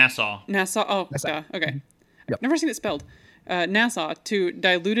Nassau. Oh, Nassau. Okay. Yep. Never seen it spelled. Nassau to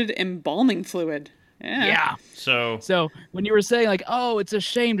diluted embalming fluid. Yeah. So when you were saying like, oh, it's a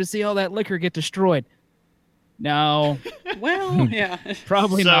shame to see all that liquor get destroyed. No, Well, yeah.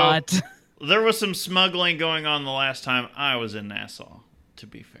 probably not. there was some smuggling going on the last time I was in Nassau, to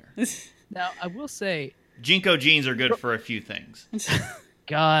be fair. Now, I will say, Jinko jeans are good for a few things.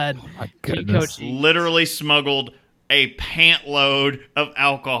 God, My goodness. Coach, Literally smuggled a pant load of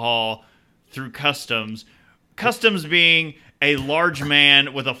alcohol through customs. Customs being a large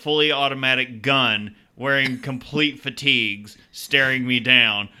man with a fully automatic gun wearing complete fatigues staring me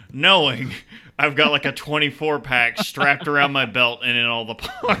down, knowing I've got like a 24-pack strapped around my belt and in all the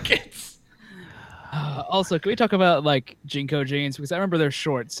pockets. Also, can we talk about like Jinko jeans? Because I remember their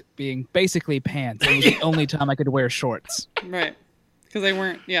shorts being basically pants. It was the only time I could wear shorts. Right. Because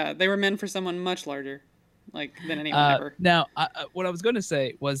they were meant for someone much larger, like, than anyone ever. Now, what I was going to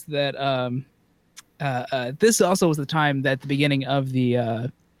say was that this also was the time that the beginning of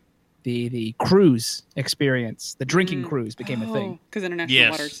the cruise experience, the drinking cruise became a thing. Because international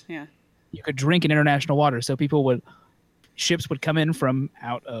Yes. waters, yeah. You could drink in international waters. So ships would come in from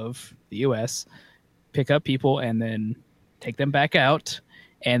out of the U.S., pick up people, and then take them back out,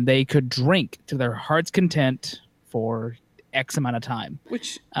 and they could drink to their heart's content for X amount of time.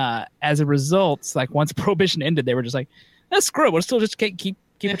 Which, As a result, like once Prohibition ended, they were just like, screw it. We'll still just keep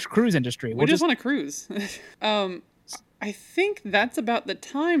a cruise industry. we just want to cruise. I think that's about the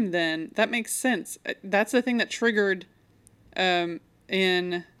time then. That makes sense. That's the thing that triggered in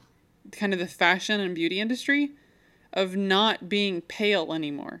kind of the fashion and beauty industry of not being pale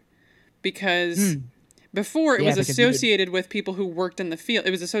anymore. Because before it was associated with people who worked in the field.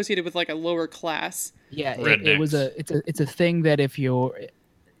 It was associated with like a lower class. Yeah, it was it's a thing that if you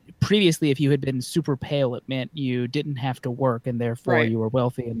had been super pale, it meant you didn't have to work, and therefore you were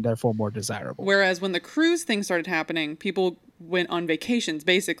wealthy and therefore more desirable. Whereas when the cruise thing started happening, people went on vacations,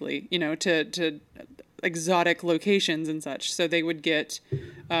 basically, to exotic locations and such. So they would get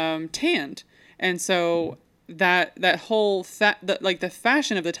tanned, and so that whole the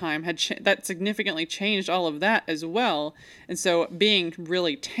fashion of the time had that significantly changed all of that as well. And so being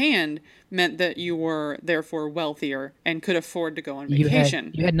really tanned meant that you were therefore wealthier and could afford to go on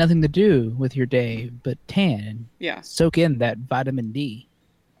vacation. You had nothing to do with your day but tan and soak in that vitamin D.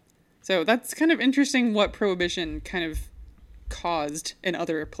 So that's kind of interesting what Prohibition kind of caused in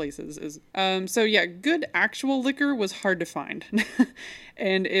other places. Good actual liquor was hard to find.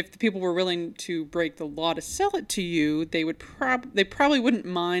 And if the people were willing to break the law to sell it to you, they probably wouldn't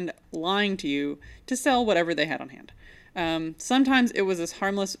mind lying to you to sell whatever they had on hand. Sometimes it was as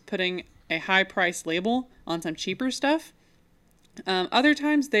harmless putting a high price label on some cheaper stuff. Other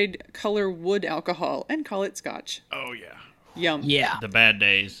times they'd color wood alcohol and call it scotch. Oh, yeah. Yum. Yeah. The bad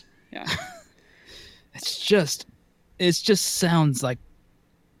days. Yeah. It just sounds like,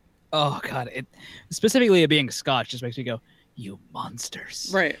 oh God, specifically it being scotch just makes me go, you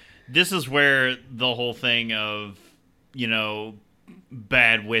monsters. Right. This is where the whole thing of,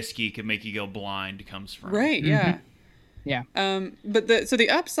 bad whiskey can make you go blind comes from. Right, yeah. Yeah. But the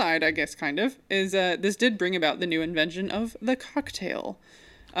upside, I guess, kind of, is this did bring about the new invention of the cocktail,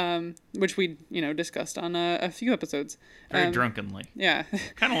 which we, discussed on a few episodes. Very drunkenly. Yeah.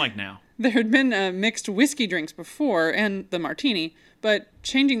 Kind of like now. There had been mixed whiskey drinks before, and the martini, but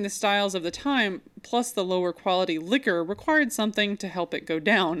changing the styles of the time, plus the lower quality liquor, required something to help it go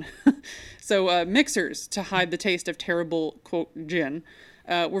down. So mixers to hide the taste of terrible, quote, gin,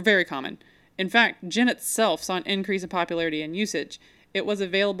 were very common. In fact, gin itself saw an increase in popularity and usage. It was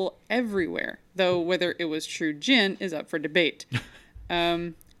available everywhere, though whether it was true gin is up for debate.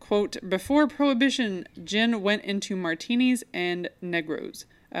 Quote, before Prohibition, gin went into martinis and negros,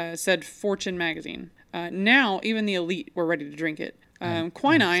 said Fortune magazine. Now, even the elite were ready to drink it.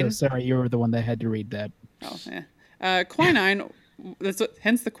 Quinine... So sorry, you were the one that had to read that. Oh, yeah. Quinine...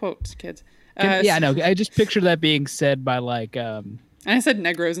 hence the quote, kids. Yeah, I know. I just picture that being said by like... And I said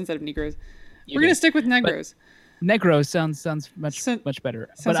negros instead of negros. We're going to stick with negros. Negros sounds much better.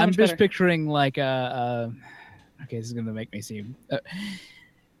 But I'm just picturing like... okay, this is going to make me seem...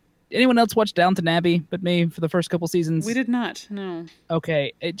 anyone else watch Downton Abbey but me for the first couple seasons? We did not, no.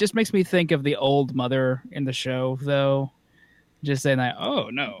 Okay, it just makes me think of the old mother in the show, though. Just saying that, oh,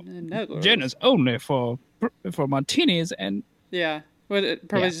 no, gin is only for for martinis and Yeah. What it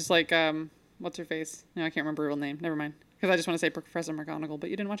probably Yeah. just like what's her face? No, I can't remember her real name. Never mind. Because I just want to say Professor McGonagall, but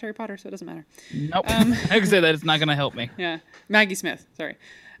you didn't watch Harry Potter, so it doesn't matter. nope. I can say that it's not going to help me. Yeah, Maggie Smith. Sorry.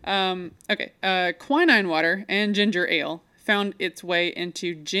 Okay. Quinine water and ginger ale found its way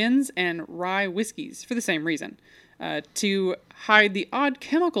into gins and rye whiskeys for the same reason, to hide the odd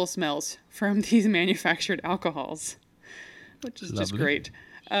chemical smells from these manufactured alcohols, which is just Lovely. great.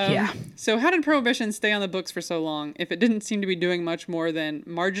 Yeah. So how did Prohibition stay on the books for so long if it didn't seem to be doing much more than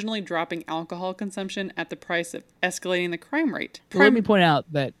marginally dropping alcohol consumption at the price of escalating the crime rate? Let me point out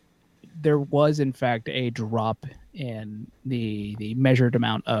that there was, in fact, a drop in the measured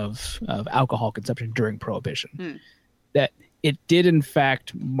amount of alcohol consumption during Prohibition. That it did, in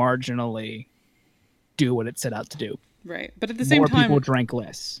fact, marginally do what it set out to do. Right. But at the same More time, people drank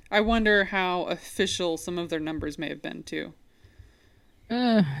less. I wonder how official some of their numbers may have been too.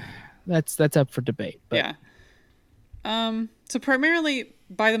 That's up for debate. But Yeah. So primarily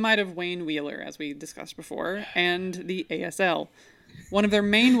by the might of Wayne Wheeler, as we discussed before, and the ASL. One of their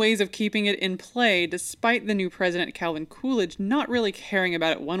main ways of keeping it in play, despite the new president Calvin Coolidge not really caring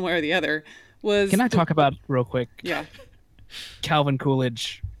about it one way or the other, was... Can I talk about real quick? Yeah. Calvin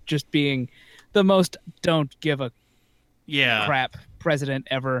Coolidge just being the most don't give a Yeah. crap president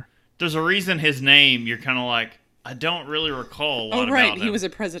ever. There's a reason his name, you're kind of like, I don't really recall a lot Oh, right. about him. He was a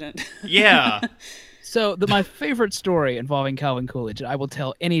president. Yeah. So my favorite story involving Calvin Coolidge, I will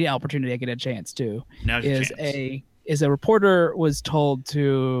tell any opportunity I get a chance to, Now's your is chance. a reporter was told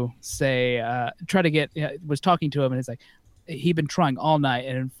to say try to get was talking to him, and it's like he'd been trying all night,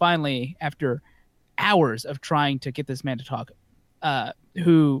 and finally after hours of trying to get this man to talk,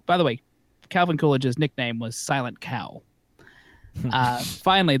 who, by the way, Calvin Coolidge's nickname was Silent Cow.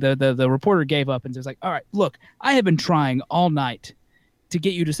 Finally the reporter gave up and was like, all right, look, I have been trying all night to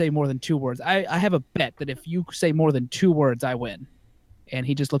get you to say more than 2 words. I have a bet that if you say more than 2 words, I win. And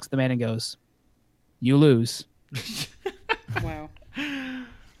he just looks at the man and goes, you lose. Wow.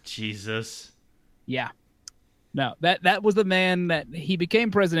 Jesus. Yeah. No, that was the man that he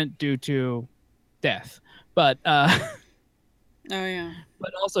became president due to death. But Oh, yeah.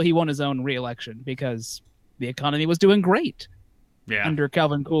 but also he won his own re-election because the economy was doing great Yeah. under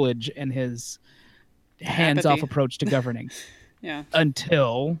Calvin Coolidge and his hands-off Apathy. approach to governing Yeah.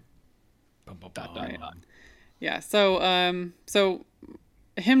 until Bum, bum, bum. Yeah. So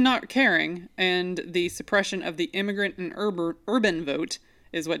him not caring and the suppression of the immigrant and urban vote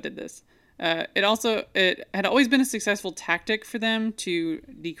is what did this. It had always been a successful tactic for them to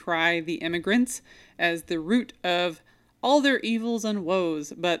decry the immigrants as the root of all their evils and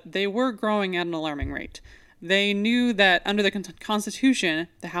woes, but they were growing at an alarming rate. They knew that under the Constitution,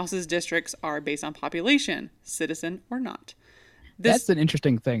 the House's districts are based on population, citizen or not. that's an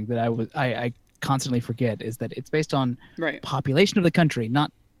interesting thing that I constantly forget is that it's based on Right. population of the country,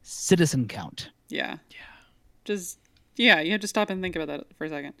 not citizen count. Yeah. You have to stop and think about that for a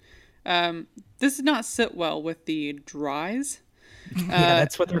second. This did not sit well with the Dries. Yeah,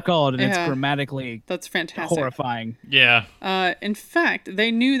 that's what they're called, and it's yeah. grammatically That's fantastic. horrifying. Yeah. In fact,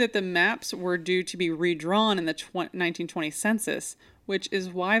 they knew that the maps were due to be redrawn in the 1920 census, which is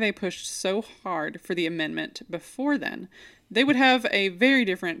why they pushed so hard for the amendment before then. They would have a very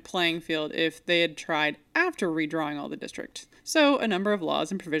different playing field if they had tried after redrawing all the districts. So a number of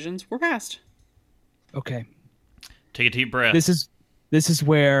laws and provisions were passed. Okay, Take a deep breath. this is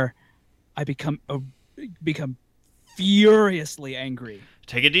where I become furiously angry.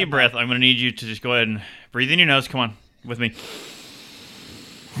 Take a deep breath. I'm going to need you to just go ahead and breathe in your nose. Come on, with me.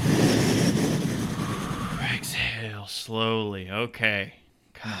 Exhale slowly. Okay.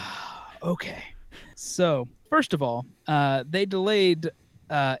 Come on. Okay, so first of all, they delayed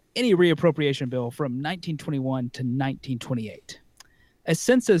any reappropriation bill from 1921 to 1928. A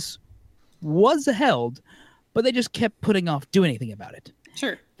census was held, but they just kept putting off doing anything about it.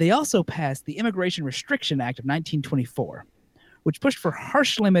 Sure. They also passed the Immigration Restriction Act of 1924, which pushed for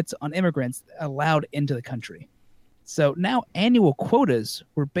harsh limits on immigrants allowed into the country. So now annual quotas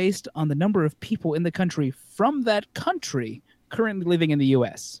were based on the number of people in the country from that country currently living in the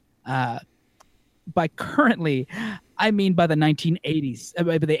U.S. By currently, I mean by the 1980s,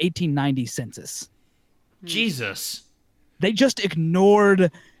 by the 1890 census. Jesus. They just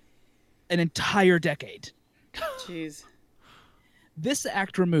ignored an entire decade. Jeez. This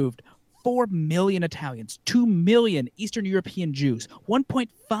act removed 4 million Italians, 2 million Eastern European Jews,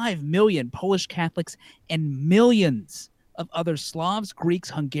 1.5 million Polish Catholics, and millions of other Slavs, Greeks,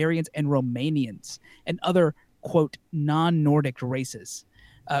 Hungarians, and Romanians, and other, quote, non-Nordic races,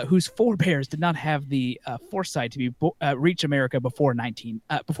 whose forebears did not have the foresight to reach America before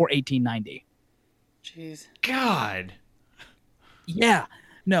 1890. Jeez. God. Yeah.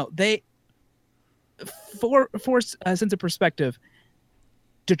 No, they for a sense of perspective,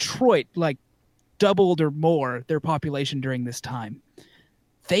 Detroit like doubled or more their population during this time.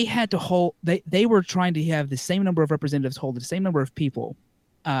 They had to hold they were trying to have the same number of representatives hold the same number of people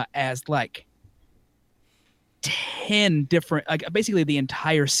as like 10 different, like basically the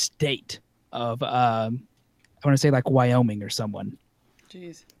entire state of I want to say like Wyoming or someone.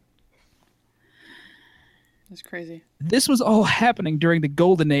 Jeez. That's crazy. This was all happening during the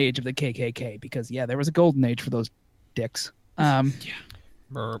golden age of the KKK because there was a golden age for those dicks. But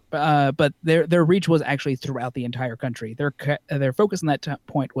their reach was actually throughout the entire country. Their focus on that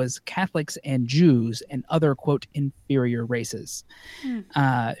point was Catholics and Jews and other quote inferior races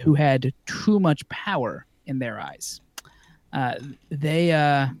who had too much power in their eyes. They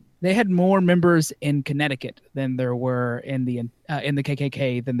had more members in Connecticut than there were in the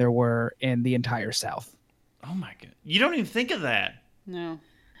KKK than there were in the entire South. Oh my God. You don't even think of that. No.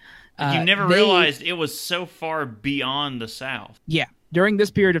 You never realized it was so far beyond the South. Yeah. During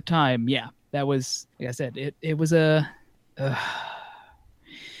this period of time, that was, like I said, it was a...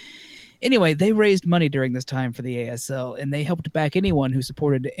 Anyway, they raised money during this time for the ASL, and they helped back anyone who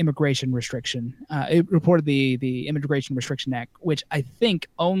supported immigration restriction. It reported the Immigration Restriction Act, which I think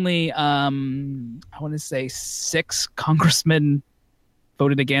only, I want to say 6 congressmen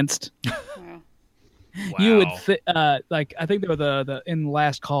voted against. Wow. Wow. You would like, I think they were the in the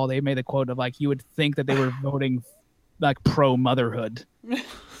last call they made the quote of like, you would think that they were voting like pro motherhood.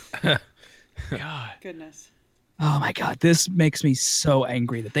 God. Goodness. Oh my God, this makes me so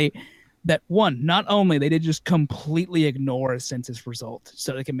angry that not only they did just completely ignore a census result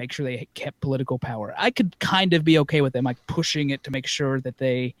so they can make sure they kept political power. I could kind of be okay with them like pushing it to make sure that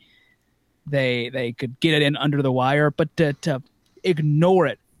they could get it in under the wire, but to ignore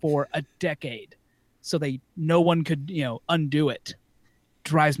it for a decade so no one could undo it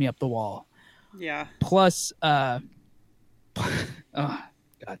drives me up the wall. Yeah. Plus, oh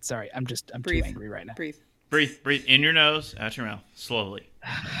God, sorry, I'm too angry right now. Breathe. Breathe in your nose, out your mouth, slowly.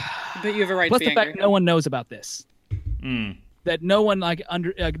 But you have a right Plus to be the fact angry. no one knows about this. That no one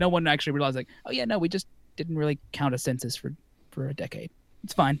no one actually realized like, oh yeah, no, we just didn't really count a census for a decade.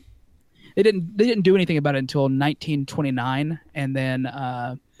 It's fine. They didn't do anything about it until 1929, and then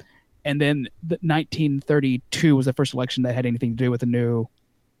the 1932 was the first election that had anything to do with the new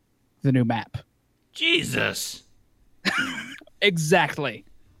map. Jesus. Exactly.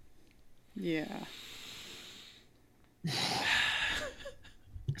 Yeah.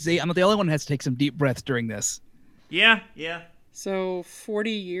 See, I'm not the only one who has to take some deep breaths during this. Yeah. So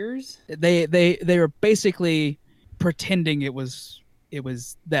 40 years? They were basically pretending it was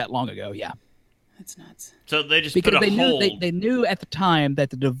that long ago. Yeah. That's nuts. So they just Because put a they hold. knew they knew at the time that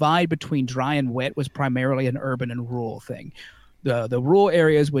the divide between dry and wet was primarily an urban and rural thing. The rural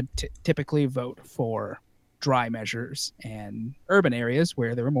areas would typically vote for dry measures, and urban areas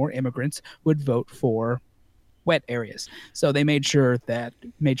where there were more immigrants would vote for wet areas. So they made sure that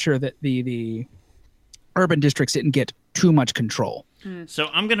the urban districts didn't get too much control. So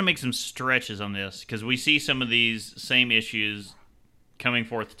I'm going to make some stretches on this because we see some of these same issues coming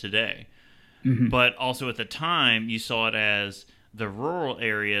forth today. Mm-hmm. But also at the time, you saw it as the rural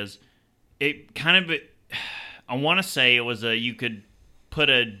areas. It kind of, I want to say it was you could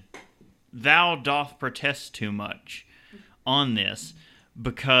put a thou doth protest too much on this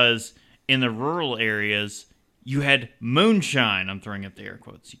because in the rural areas, you had moonshine. I'm throwing up the air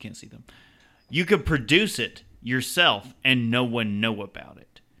quotes. You can't see them. You could produce it yourself and no one know about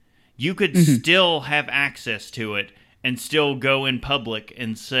it. You could still have access to it and still go in public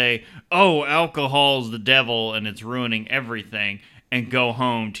and say, oh, alcohol's the devil and it's ruining everything, and go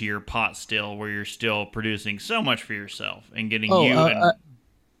home to your pot still where you're still producing so much for yourself and getting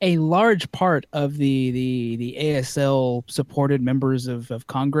a large part of the ASL supported members of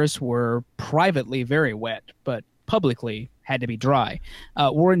Congress were privately very wet, but publicly had to be dry.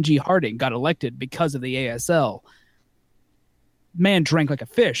 Warren G. Harding got elected because of the ASL. Man drank like a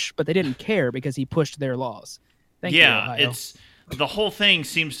fish, but they didn't care because he pushed their laws. Thank you, Ohio. The whole thing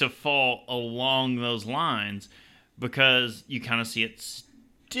seems to fall along those lines because you kind of see it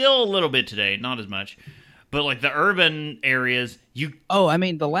still a little bit today, not as much. But like the urban areas,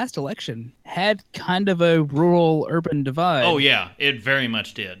 the last election had kind of a rural-urban divide. Oh yeah, it very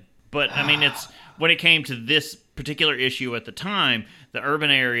much did. But I mean, it's when it came to this particular issue at the time, the urban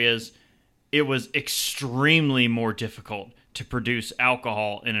areas, it was extremely more difficult to produce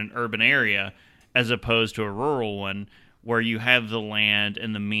alcohol in an urban area as opposed to a rural one where you have the land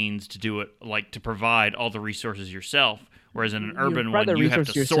and the means to do it, like to provide all the resources yourself. Whereas in an You'd urban rather one, you have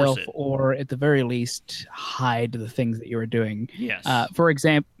resource to yourself, source it. or at the very least, hide the things that you were doing. Yes. For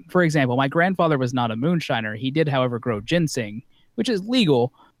example, my grandfather was not a moonshiner. He did, however, grow ginseng, which is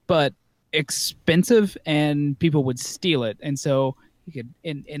legal but expensive, and people would steal it. And so he could,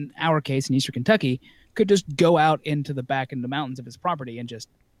 in our case, in Eastern Kentucky, could just go out into the back in the mountains of his property and just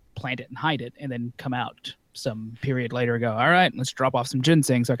plant it and hide it, and then come out some period later and go, all right, let's drop off some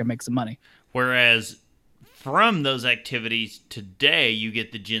ginseng so I can make some money. Whereas from those activities today, you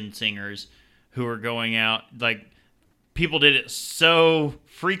get the ginsengers who are going out. Like, people did it so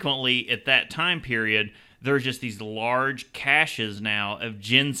frequently at that time period. There's just these large caches now of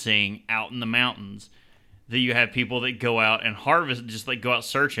ginseng out in the mountains that you have people that go out and harvest, just like go out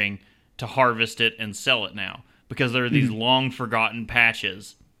searching to harvest it and sell it now, because there are these long forgotten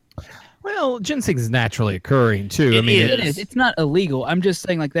patches. Well, ginseng is naturally occurring too. It is. It is. It's not illegal. I'm just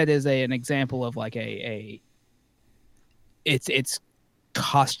saying, like, that is an example of like it's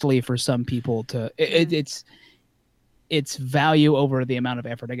costly for some people to its value over the amount of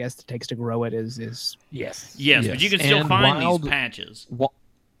effort, I guess, it takes to grow it is Yes. Yes, but you can still And find wild- these patches.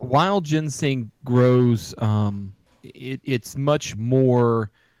 Wild ginseng grows. It's much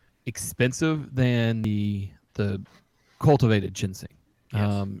more expensive than the cultivated ginseng.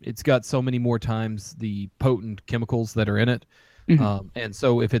 Yes. It's got so many more times the potent chemicals that are in it. Mhm. And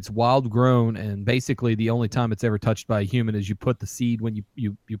so if it's wild grown, and basically the only time it's ever touched by a human is you put the seed, when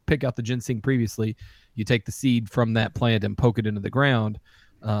you pick out the ginseng previously, you take the seed from that plant and poke it into the ground.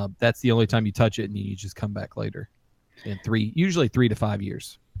 That's the only time you touch it, and you just come back later in usually 3 to 5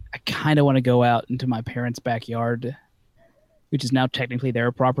 years. I kind of want to go out into my parents' backyard, which is now technically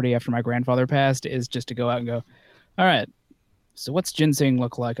their property after my grandfather passed, is just to go out and go, all right, so what's ginseng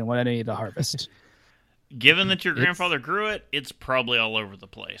look like and what I need to harvest? Given that your grandfather grew it, it's probably all over the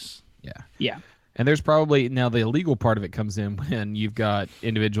place. Yeah. And there's probably now the illegal part of it comes in when you've got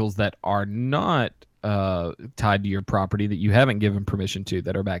individuals that are not tied to your property that you haven't given permission to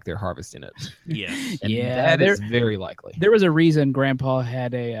that are back there harvesting it. Yes. And Yeah, that is very likely. There was a reason Grandpa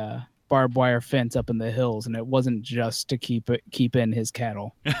had a barbed wire fence up in the hills, and it wasn't just to keep in his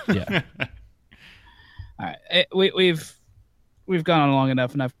cattle. Yeah. All right, we've gone on long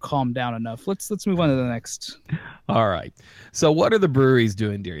enough, and I've calmed down enough. Let's move on to the next. All right. So what are the breweries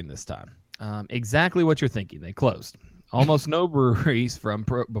doing during this time? Exactly what you're thinking. They closed. Almost no breweries from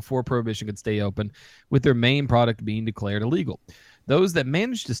before Prohibition could stay open, with their main product being declared illegal. Those that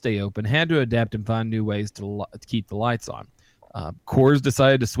managed to stay open had to adapt and find new ways to keep the lights on. Coors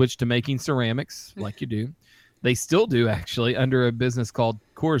decided to switch to making ceramics, like you do. They still do, actually, under a business called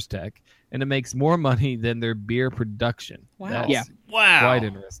Coors Tech, and it makes more money than their beer production. Wow. That's Yeah. Wow. quite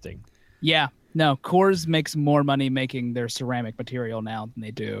interesting. Yeah, no, Coors makes more money making their ceramic material now than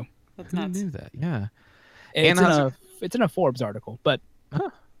they do. That's Who nuts. knew that? Yeah. It's in a Forbes article, but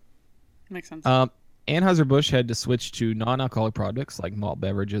Makes sense. Anheuser-Busch had to switch to non-alcoholic products like malt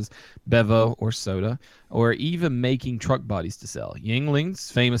beverages, Bevo or soda, or even making truck bodies to sell.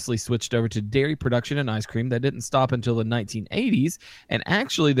 Yuenglings famously switched over to dairy production and ice cream. That didn't stop until the 1980s, and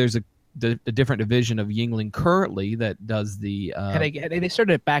actually there's a different division of Yuengling currently that does the... they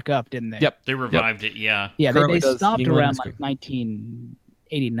started it back up, didn't they? Yep. They revived it, yeah. Yeah, Currently they does stopped Yuengling around ice cream. like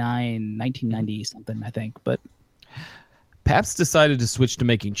 1989, 1990 something, I think. But Pabst decided to switch to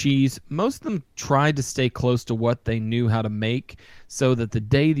making cheese. Most of them tried to stay close to what they knew how to make, so that the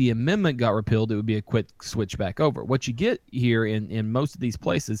day the amendment got repealed, it would be a quick switch back over. What you get here in most of these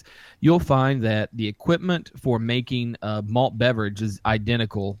places, you'll find that the equipment for making a malt beverage is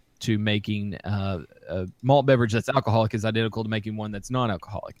identical to making a malt beverage that's alcoholic is identical to making one that's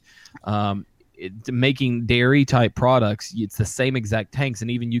non-alcoholic. Making dairy type products, it's the same exact tanks,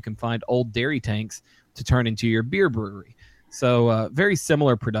 and even you can find old dairy tanks to turn into your beer brewery. So very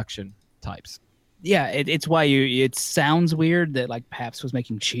similar production types. yeah, it's why it sounds weird that like Pabst was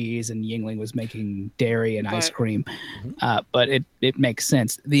making cheese and Yuengling was making dairy and ice But- cream, but it makes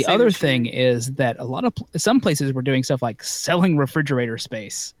sense. The Same other machine. thing is that some places were doing stuff like selling refrigerator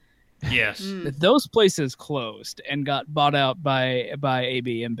space. Yes. Mm. Those places closed and got bought out by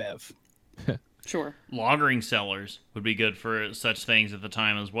AB InBev. Sure. Lagering cellars would be good for such things at the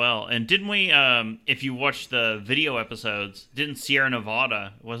time as well. And didn't we, if you watch the video episodes, didn't Sierra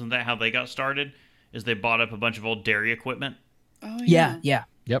Nevada, wasn't that how they got started? Is they bought up a bunch of old dairy equipment? Oh, Yeah.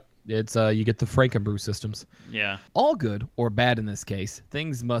 Yep, it's you get the Frankenbrew systems. Yeah. All good or bad in this case,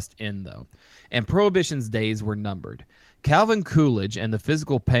 things must end though, and Prohibition's days were numbered. Calvin Coolidge and the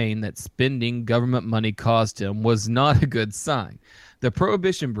physical pain that spending government money caused him was not a good sign. The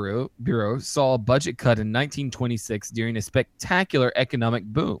Prohibition Bureau saw a budget cut in 1926 during a spectacular economic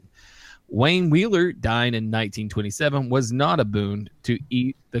boom. Wayne Wheeler, dying in 1927, was not a boon to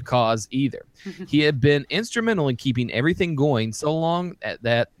the cause either. He had been instrumental in keeping everything going so long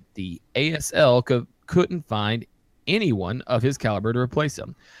that the ASL couldn't find anyone of his caliber to replace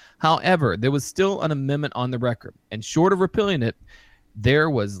him. However, there was still an amendment on the record, and short of repealing it, there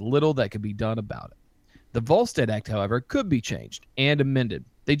was little that could be done about it. The Volstead Act, however, could be changed and amended.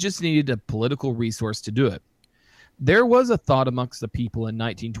 They just needed a political resource to do it. There was a thought amongst the people in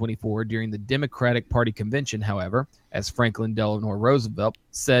 1924 during the Democratic Party convention, however, as Franklin Delano Roosevelt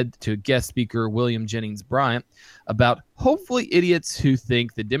said to guest speaker William Jennings Bryan, about hopefully idiots who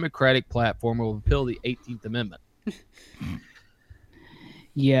think the Democratic platform will repeal the 18th Amendment.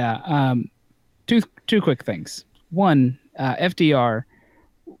 Yeah. Two quick things. One, FDR,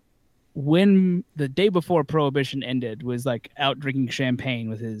 when the day before Prohibition ended, was like out drinking champagne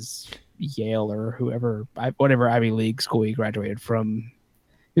with his Yale or whatever Ivy League school he graduated from.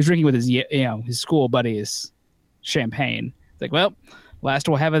 He was drinking with his school buddies champagne. It's like, well, last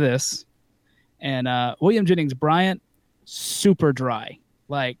we'll have of this. And William Jennings Bryan, super dry,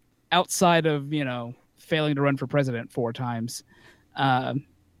 like outside of failing to run for president 4 times.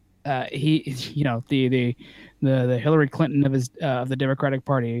 He, the Hillary Clinton of the Democratic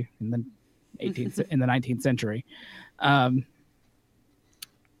Party in the 19th century.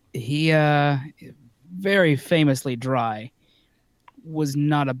 He very famously dry, was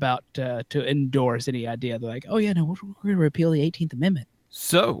not about to endorse any idea. They're like, oh yeah, no, we're going to repeal the 18th Amendment.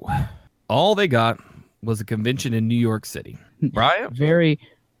 So all they got was a convention in New York City. Bryant? Very,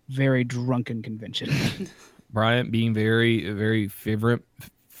 very drunken convention. Bryant being very, very fervent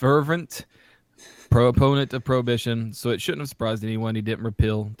proponent of prohibition, so it shouldn't have surprised anyone. He didn't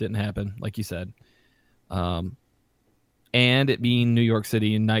repeal, didn't happen, like you said. And it being New York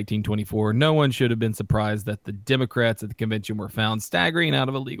City in 1924, no one should have been surprised that the Democrats at the convention were found staggering out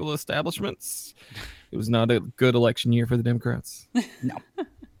of illegal establishments. It was not a good election year for the Democrats. No.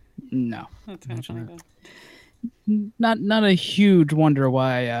 That's kind of funny, though. Not a huge wonder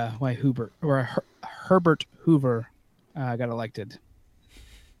why Herbert Hoover got elected.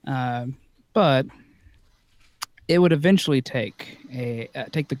 But it would eventually take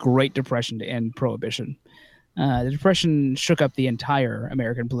the Great Depression to end Prohibition. The Depression shook up the entire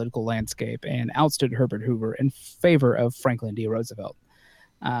American political landscape and ousted Herbert Hoover in favor of Franklin D. Roosevelt.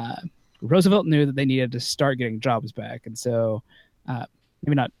 Roosevelt knew that they needed to start getting jobs back, and so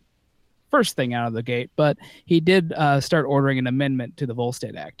maybe not first thing out of the gate, but he did start ordering an amendment to the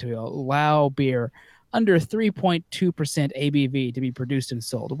Volstead Act to allow beer under 3.2% ABV to be produced and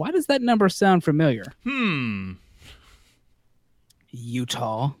sold. Why does that number sound familiar?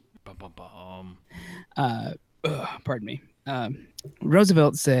 Utah. Pardon me.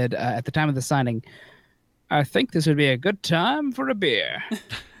 Roosevelt said at the time of the signing, I think this would be a good time for a beer.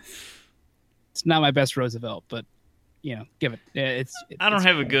 It's not my best Roosevelt, but give it. I don't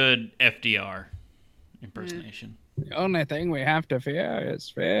have a good FDR impersonation. The only thing we have to fear is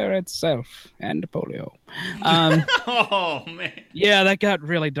fear itself and polio. Oh, man. Yeah, that got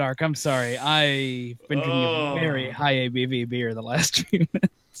really dark. I'm sorry. I've been drinking a very high ABV beer the last few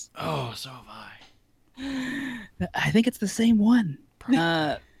minutes. Oh, so have I. I think it's the same one.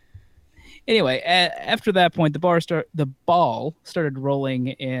 Anyway, after that point, the ball started rolling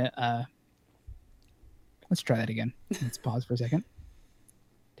in. Let's try that again. Let's pause for a second.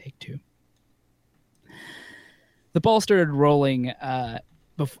 Take 2. The ball started rolling, and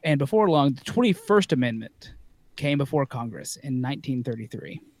before long, the 21st Amendment came before Congress in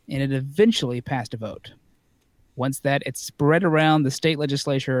 1933, and it eventually passed a vote. Once that, it spread around the state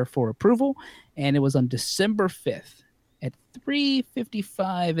legislature for approval, and it was on December 5th at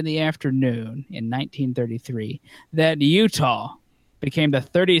 3:55 in the afternoon in 1933 that Utah became the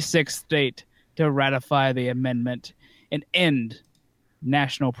 36th state to ratify the amendment and end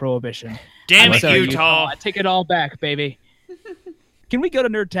national prohibition. Damn I'm it, sorry, Utah. I take it all back, baby. Can we go to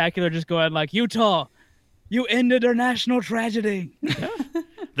Nerdtacular, just go ahead like, Utah, you ended our national tragedy.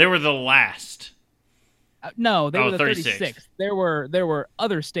 They were the last. No, they were the 36th. 36th. There were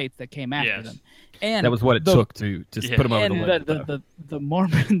other states that came after them. And That was what it took to just put them over the and limit. the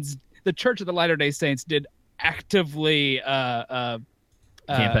Mormons, the Church of the Latter-day Saints did actively campaign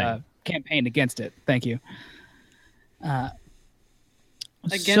against it. Thank you.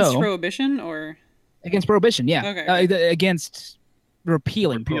 Against prohibition or against prohibition, yeah. Okay. Against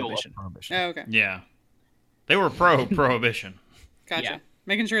repealing prohibition. Oh, okay. Yeah. They were pro-prohibition. Gotcha. Yeah.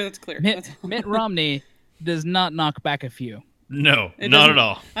 Making sure that's clear. Mitt Romney does not knock back a few. No, It not doesn't- at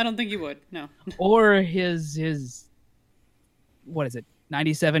all. I don't think you would. No. Or his what is it?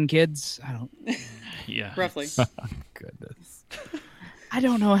 97 kids? I don't Yeah. Roughly. Goodness. I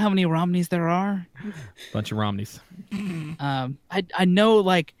don't know how many Romneys there are. Bunch of Romneys. I know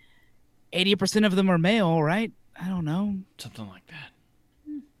like 80% of them are male, right? I don't know. Something like that.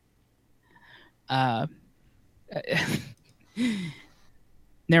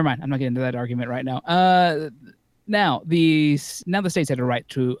 Never mind. I'm not getting into that argument right now. Now the states had a right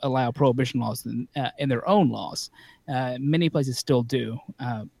to allow prohibition laws in their own laws. Many places still do.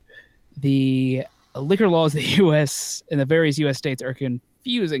 The liquor laws in the U.S. in the various U.S. states are a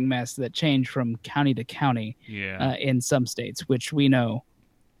confusing mess that change from county to county. Yeah. In some states, which we know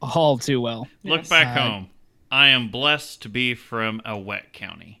all too well. Look Yes. back home. I am blessed to be from a wet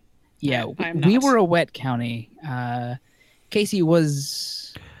county. Yeah, I'm we not. were a wet county. Casey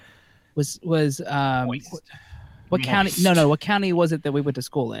was what county? Moist. No, what county was it that we went to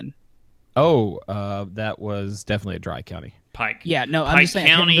school in? Oh, that was definitely a dry county. Pike. Yeah, no, I'm Pike just saying. I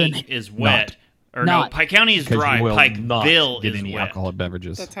can't County remember the- is wet. Or Not. no, Pike County is Because dry. you will not Pikeville get is any wet. alcoholic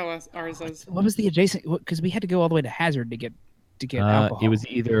beverages. That's how ours is. What was the adjacent? Because we had to go all the way to Hazard to get alcohol. It was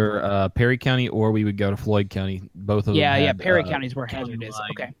either Perry County or we would go to Floyd County. Both of them. yeah. had, Perry County is where Hazard is.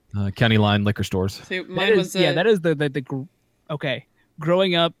 line. Okay, County line liquor stores. See, that mine is, was that is okay.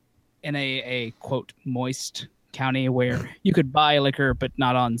 Growing up in a quote moist county where you could buy liquor but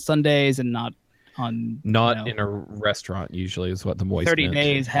not on Sundays and not on Not in a restaurant. Usually is what the moist 30 meant.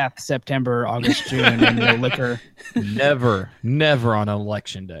 days, half September, August, June, and no liquor. Never on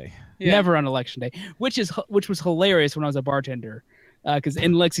election day. yeah. Never on election day, which was hilarious when I was a bartender, because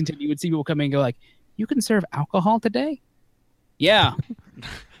in Lexington you would see people come in and go like, "You can serve alcohol today?" Yeah.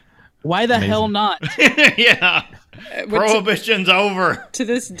 Why the hell Amazing. not? Yeah. Which- Prohibition's over. To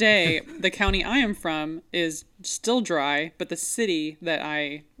this day, the county I am from is still dry, but the city that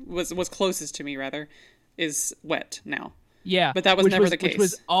I was closest to me rather is wet now. Yeah, But that was never the Which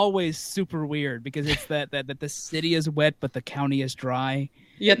was case. always super weird because it's that the city is wet but the county is dry.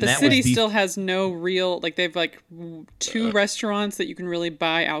 Yet the That was city the- still has no real they've like two restaurants that you can really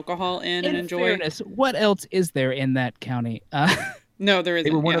buy alcohol in and enjoy. Fairness, what else is there in that county? No, there isn't.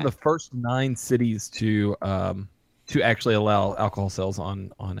 They were one of yeah. the first 9 cities to actually allow alcohol sales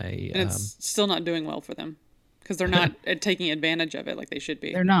on a. And it's still not doing well for them because they're not taking advantage of it like they should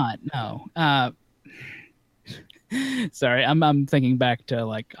be. They're not. No. Sorry, I'm thinking back to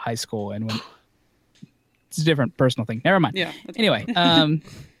like high school and when it's a different personal thing. Never mind. Yeah. that's- Anyway,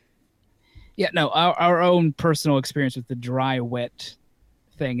 yeah, no, our own personal experience with the dry wet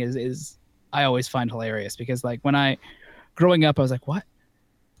thing is I always find hilarious because like growing up I was like, what?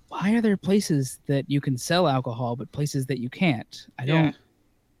 Why are there places that you can sell alcohol but places that you can't? I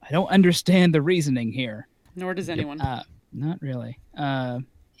don't understand the reasoning here. Nor does anyone. Not really.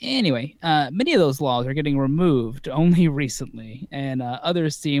 Anyway, many of those laws are getting removed only recently, and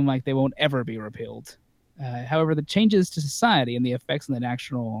others seem like they won't ever be repealed. However, the changes to society and the effects on the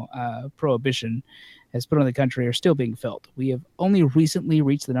national prohibition has put on the country are still being felt. We have only recently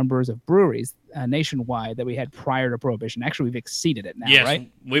reached the numbers of breweries nationwide that we had prior to prohibition. Actually, we've exceeded it now, Yes,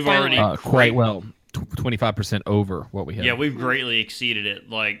 right? we've Finally. already quite well, 25% over what we had. Yeah, we've greatly exceeded it.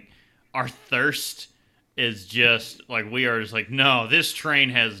 Like our thirst is just like we are just like, no, this train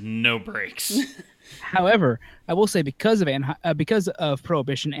has no brakes. However, I will say because of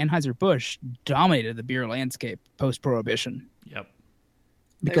prohibition, Anheuser-Busch dominated the beer landscape post-prohibition Yep.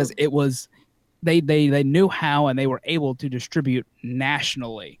 because it was they knew how and they were able to distribute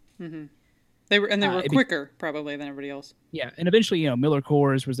nationally. They were it'd be- quicker probably than everybody else. Yeah, and eventually, Miller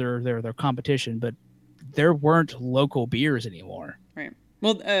Coors was their competition, but there weren't local beers anymore. Right.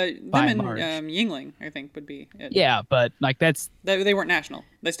 Well, them By and March. Yingling, I think, would be it. Yeah, but like that's They weren't national.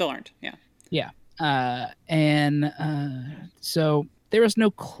 They still aren't. Yeah. So there is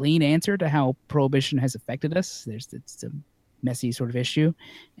no clean answer to how prohibition has affected us. It's a messy sort of issue,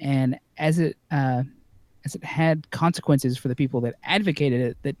 and as it had consequences for the people that advocated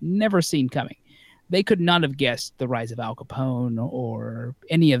it that never seen coming. They could not have guessed the rise of Al Capone or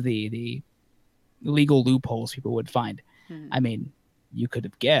any of the legal loopholes people would find. I mean, you could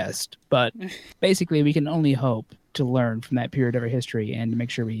have guessed, but basically we can only hope to learn from that period of our history and to make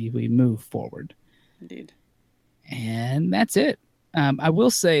sure we move forward. Indeed. And that's it. I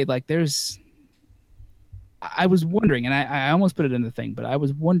will say, like, I was wondering, and I almost put it in the thing, but I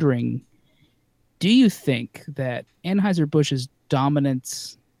was wondering, do you think that Anheuser-Busch's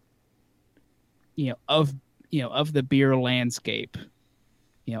dominance, of the beer landscape,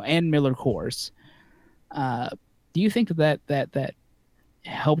 and Miller Coors, do you think that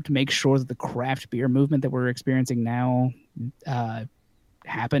helped make sure that the craft beer movement that we're experiencing now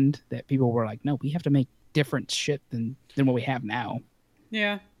happened? That people were like, no, we have to make different shit than what we have now.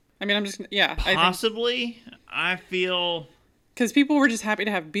 Yeah. I mean, I'm just yeah. I think Possibly. I feel because people were just happy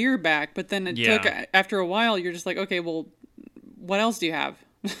to have beer back, but then it Yeah. took after a while. You're just like, okay, well, what else do you have?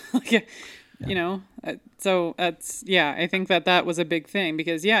 Like, you know, so that's I think that was a big thing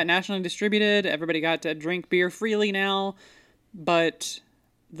because nationally distributed, everybody got to drink beer freely now, but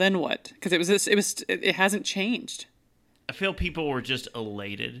then what? Because it hasn't changed. I feel people were just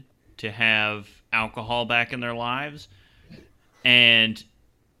elated to have alcohol back in their lives, and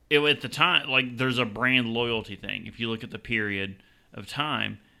at the time, like, there's a brand loyalty thing. If you look at the period of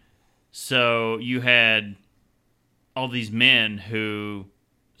time, so you had all these men who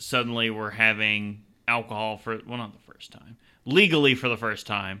suddenly were having alcohol not the first time, legally for the first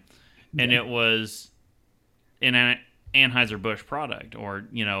time, and it was an Anheuser-Busch product, or,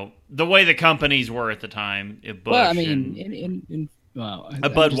 you know, the way the companies were at the time. Busch Well, I mean, a I'm just thinking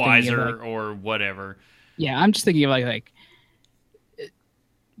of, Budweiser like, or whatever. yeah, I'm just thinking of like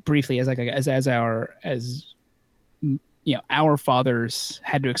briefly as you know, our fathers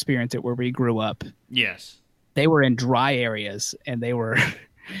had to experience it where we grew up. Yes. They were in dry areas, and they were,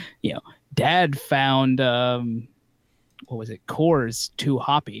 you know, Dad found what was it, Coors too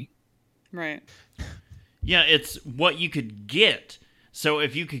hoppy. Right. Yeah, it's what you could get. So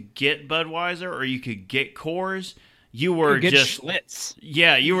if you could get Budweiser or you could get Coors, you were Get just Schlitz.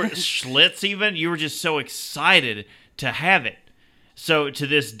 Yeah, you were Schlitz even. You were just so excited to have it. So to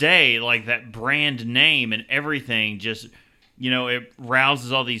this day, like, that brand name and everything just, you know, it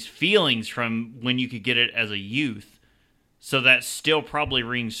rouses all these feelings from when you could get it as a youth. So that still probably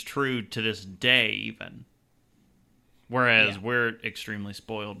rings true to this day even. Whereas we're extremely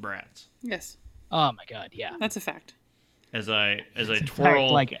spoiled brats. Yes, Oh my God, yeah. that's a fact. As I In twirl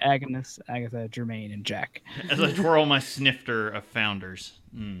fact, like Agatha, Jermaine, and Jack. as I twirl my snifter of founders.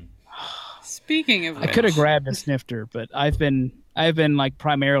 Speaking of I which, could have grabbed a snifter, but I've been like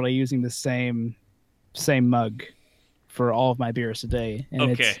primarily using the same mug for all of my beers today. And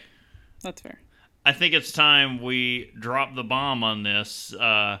Okay. that's fair. I think it's time we drop the bomb on this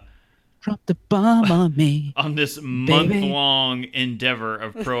Drop the bomb on me. on this month-long endeavor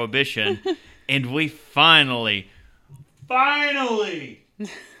of prohibition, and we finally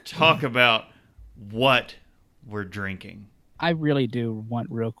talk about what we're drinking. I really do want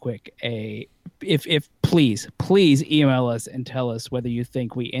real quick if please email us and tell us whether you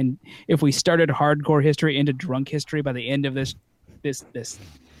think if we started hardcore history into drunk history by the end of this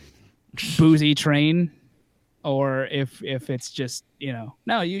boozy train, or if it's just, you know,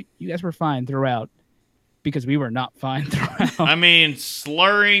 no, you guys were fine throughout, because we were not fine throughout. I mean,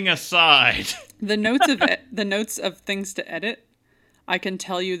 slurring aside. The notes of things to edit, I can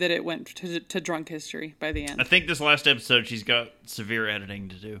tell you that it went to drunk history by the I end. think this last episode she's got severe editing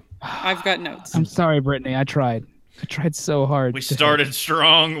to do. I've got notes. I'm sorry, Brittany. I tried so hard. We started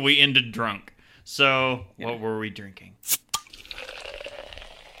strong, we ended drunk. So, what were we drinking?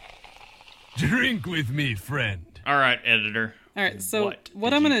 Drink with me, friend. All right, editor. All right, so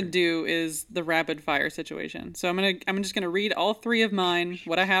what I'm gonna do is the rapid fire situation. So I'm just gonna read all three of mine,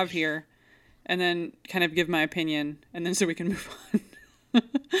 what I have here, and then kind of give my opinion, and then so we can move on.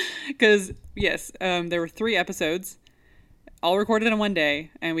 Because yes, there were 3 episodes, all recorded in one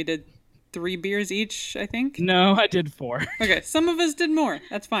day, and we did 3 beers each, I think. No, I did 4. Okay, some of us did more.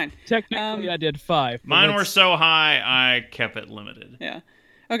 That's fine. Technically, I did 5. but Mine were let's- so high, I kept it limited. Yeah.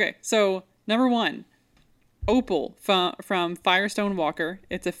 Okay, so number 1, Opal from Firestone Walker.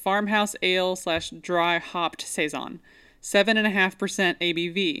 It's a farmhouse ale / dry hopped saison, 7.5%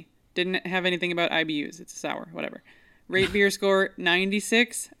 ABV. Didn't have anything about IBUs. It's a sour, whatever. Rate beer score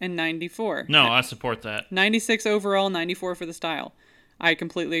 96 and 94. No, I support that. 96 overall, 94 for the style. I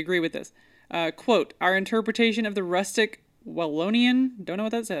completely agree with this. Quote, our interpretation of the rustic Wallonian, don't know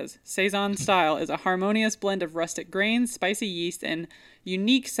what that says, Saison style is a harmonious blend of rustic grains, spicy yeast, and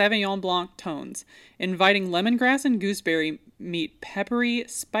unique Sauvignon Blanc tones. Inviting lemongrass and gooseberry meet peppery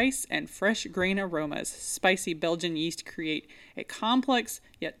spice and fresh grain aromas. Spicy Belgian yeast create a complex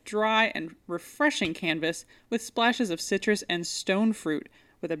yet dry and refreshing canvas with splashes of citrus and stone fruit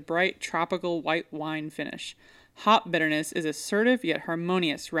with a bright tropical white wine finish. Hop bitterness is assertive yet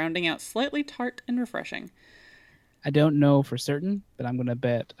harmonious, rounding out slightly tart and refreshing. I don't know for certain, but I'm going to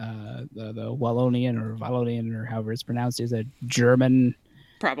bet the Wallonian or Wallonian or however it's pronounced is a German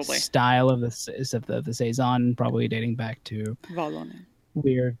Probably. style of the saison, probably dating back to Wallonian.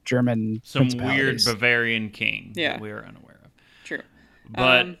 weird German Some weird principalities. Bavarian king Yeah. that we are unaware of. True.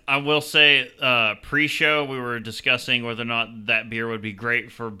 But I will say, pre-show, we were discussing whether or not that beer would be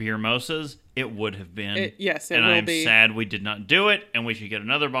great for beer mosas. It would have been. Yes, it and will I'm be. sad we did not do it, and we should get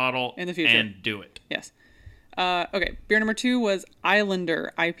another bottle In the future. and do it. Yes. Okay, beer number 2 was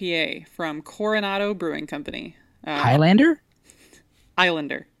Islander IPA from Coronado Brewing Company. Highlander?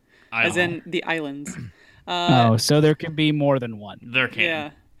 Islander, as Island. in the islands. So there can be more than one. There can.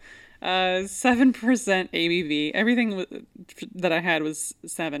 Yeah. 7% ABV. Everything that I had was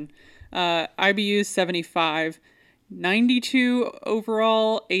 7. IBU 75. 92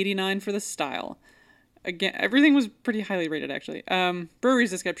 overall, 89 for the style. Again, everything was pretty highly rated, actually. Brewery's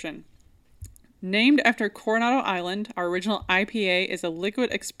description. Named after Coronado Island, our original IPA is a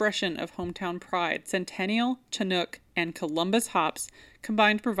liquid expression of hometown pride. Centennial, Chinook, and Columbus hops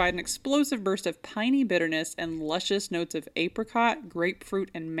combine to provide an explosive burst of piney bitterness and luscious notes of apricot,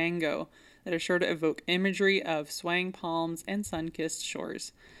 grapefruit, and mango that are sure to evoke imagery of swaying palms and sun-kissed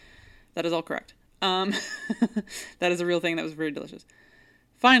shores. That is all correct. That is a real thing. That was very delicious.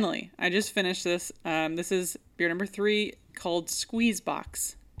 Finally, I just finished this. This is beer number 3 called Squeeze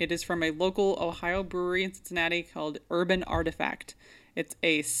Box. It is from a local Ohio brewery in Cincinnati called Urban Artifact. It's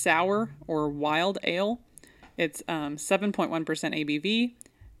a sour or wild ale. It's 7.1%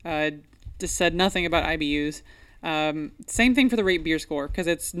 ABV. Just said nothing about IBUs. Same thing for the rate beer score because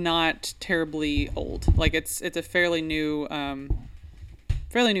it's not terribly old. Like it's a fairly new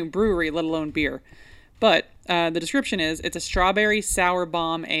brewery, let alone beer. But the description is it's a strawberry sour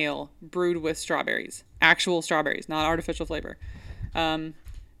bomb ale brewed with strawberries, actual strawberries, not artificial flavor.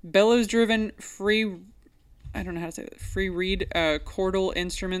 Bellows-driven free reed chordal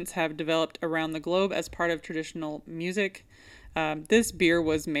instruments have developed around the globe as part of traditional music. This beer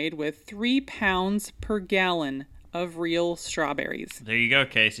was made with 3 pounds per gallon of real strawberries. There you go,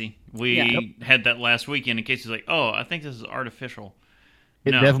 Casey. We had that last weekend, and Casey's like, "Oh, I think this is artificial."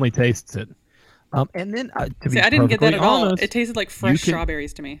 It definitely tastes it. And then to be I didn't get that at all. honest, It tasted like fresh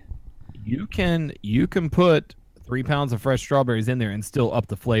strawberries to me. You can put 3 pounds of fresh strawberries in there and still up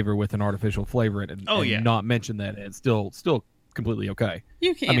the flavor with an artificial flavor and not mention that, and it's still completely okay.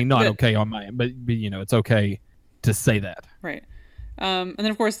 You can. I mean, not okay on my end, but it's okay to say that. Right. And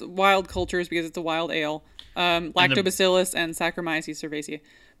then of course wild cultures because it's a wild ale. Lactobacillus and Saccharomyces cerevisiae.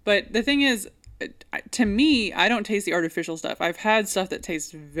 But the thing is, to me, I don't taste the artificial stuff. I've had stuff that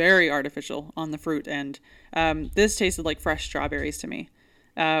tastes very artificial on the fruit end. This tasted like fresh strawberries to me.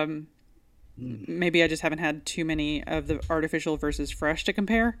 Maybe I just haven't had too many of the artificial versus fresh to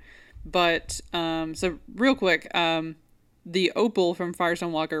compare. But so real quick, the Opal from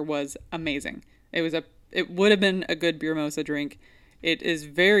Firestone Walker was amazing. It would have been a good beer mimosa drink. It is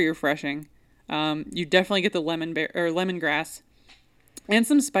very refreshing. You definitely get the lemongrass and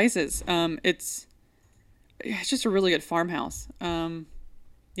some spices. It's just a really good farmhouse.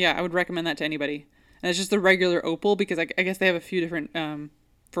 Yeah, I would recommend that to anybody. And it's just the regular Opal because I guess they have a few different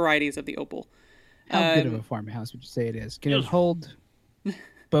varieties of the Opal. How good of a farmhouse would you say it is? Can it hold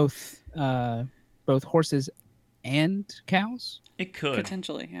both horses and cows? It could.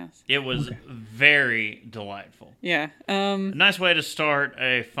 Potentially, yes. It was very delightful. Yeah. A nice way to start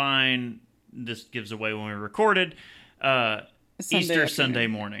a fine, this gives away when we recorded, Easter Sunday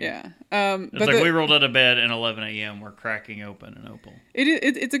morning. Yeah. It's but like we rolled out of bed at 11 a.m. We're cracking open an Opal.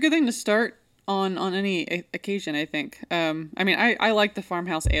 It's a good thing to start on any occasion, I think. I mean, I like the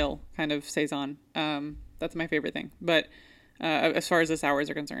farmhouse ale kind of saison. That's my favorite thing. But as far as the sours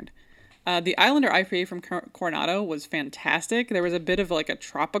are concerned. The Islander IPA from Coronado was fantastic. There was a bit of like a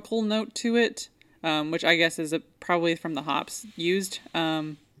tropical note to it, which I guess is probably from the hops used.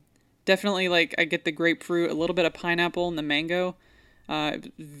 Definitely like I get the grapefruit, a little bit of pineapple, and the mango.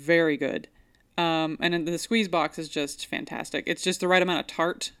 Very good. And then the Squeeze Box is just fantastic. It's just the right amount of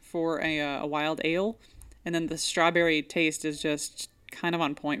tart for a wild ale, and then the strawberry taste is just kind of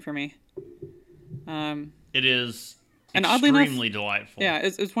on point for me. It is. And oddly enough, extremely delightful. Yeah,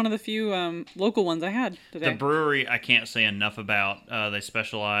 it's one of the few local ones I had today. The brewery, I can't say enough about. They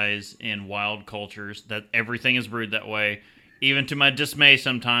specialize in wild cultures. That everything is brewed that way. Even to my dismay,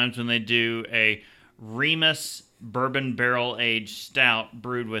 sometimes when they do a Remus bourbon barrel aged stout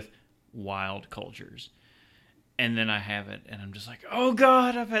brewed with wild cultures, and then I have it, and I'm just like, oh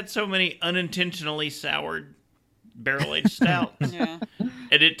god, I've had so many unintentionally soured barrel aged stouts, Yeah.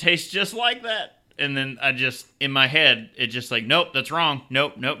 and it tastes just like that. And then I just, in my head, it just like, nope, that's wrong.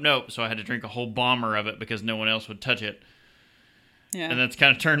 Nope. So I had to drink a whole bomber of it because no one else would touch it. Yeah. And that's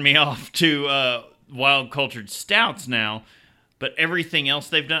kind of turned me off to wild cultured stouts now. But everything else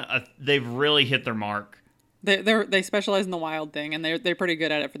they've done, they've really hit their mark. They specialize in the wild thing, and they're pretty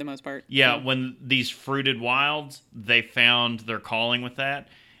good at it for the most part. Yeah, when these fruited wilds, they found their calling with that.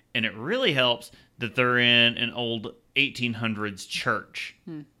 And it really helps that they're in an old 1800s church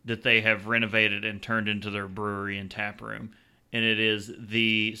that they have renovated and turned into their brewery and tap room. And it is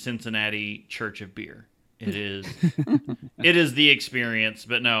the Cincinnati Church of Beer. It is it is the experience.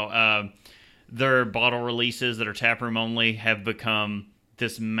 But no, their bottle releases that are taproom only have become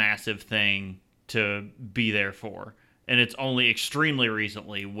this massive thing to be there for. And it's only extremely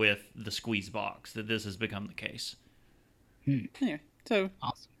recently with the squeeze box that this has become the case. Anyway, so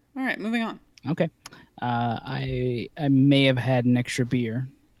Awesome. all right, moving on. Okay. I may have had an extra beer.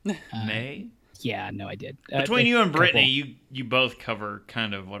 May? Yeah, no, I did. Between a you and couple. Brittany, you both cover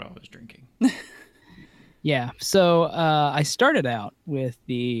kind of what I was drinking. Yeah. So I started out with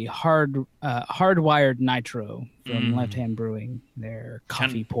the hardwired nitro from Left Hand Brewing, their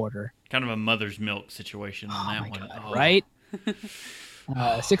coffee porter. Kind of a mother's milk situation on that my one. God, Oh. right?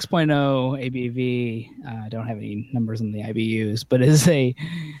 6.0 ABV. I don't have any numbers on the IBUs, but it's a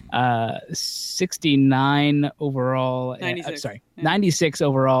 69 overall. 96, Sorry, yeah. 96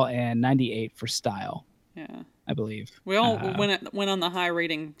 overall and 98 for style, Yeah. I believe. We all went on the high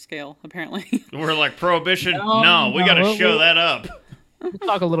rating scale, apparently. We're like, Prohibition? No, No, we got to no, show we'll- that up. We'll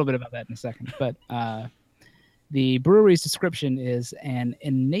talk a little bit about that in a second, but the brewery's description is an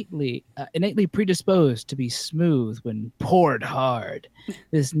innately predisposed to be smooth when poured hard.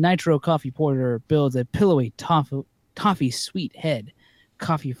 This nitro coffee porter builds a pillowy toffee sweet head,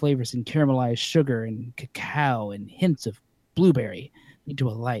 coffee flavors and caramelized sugar and cacao and hints of blueberry into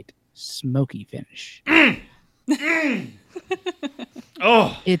a light smoky finish.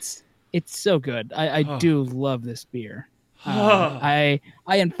 Oh, It's so good. I Oh. do love this beer. I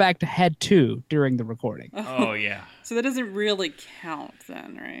in fact had two during the recording. oh yeah. So that doesn't really count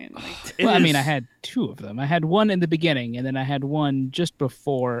then, right? Like, It Well, I mean, I is- had two of them. I had one in the beginning, and then I had one just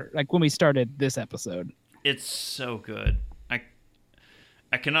before, like when we started this episode. It's so good.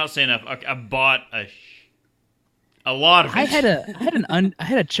 I cannot say enough. I bought a lot of it. I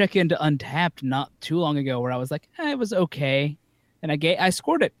had a check into Untapped not too long ago where I was like, it was okay, and I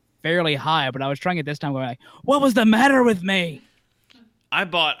scored it fairly high, but I was trying it this time going like, what was the matter with me? I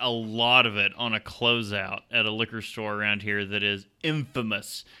bought a lot of it on a closeout at a liquor store around here that is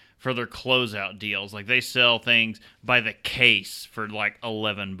infamous for their closeout deals. Like, they sell things by the case for like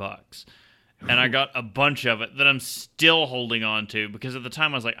 $11. And I got a bunch of it that I'm still holding on to because at the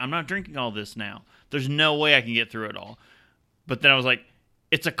time I was like, I'm not drinking all this now. There's no way I can get through it all. But then I was like,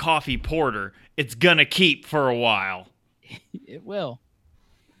 it's a coffee porter. It's gonna keep for a while. It will.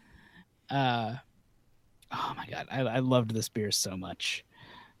 Oh my god, I loved this beer so much.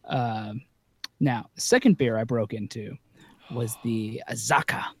 Now, the second beer I broke into was the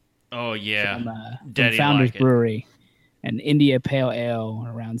Azaka Oh yeah, from Daddy Founders like it. Brewery, an India Pale Ale,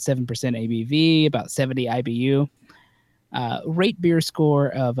 around 7% ABV, about 70 IBU. Rate beer score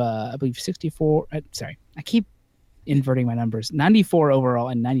of I believe 64. Sorry, I keep inverting my numbers. 94 overall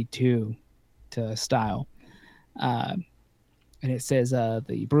and 92 to style. And it says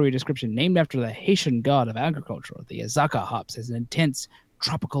the brewery description, named after the Haitian god of agriculture, the Azaka hops has an intense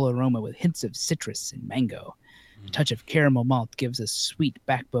tropical aroma with hints of citrus and mango. A touch of caramel malt gives a sweet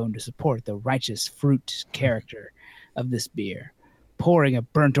backbone to support the righteous fruit character of this beer. Pouring a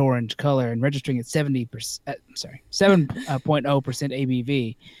burnt orange color and registering at 7.0%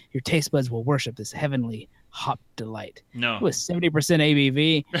 ABV, your taste buds will worship this heavenly hop delight. No, With 70%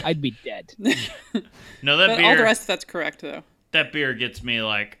 ABV, I'd be dead. no, that but beer. all the rest of that's correct, though. That beer gets me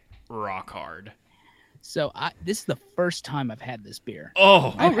like rock hard. So this is the first time I've had this beer.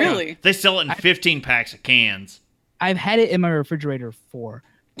 Oh, Oh, really? They sell it in 15 packs of cans. I've had it in my refrigerator for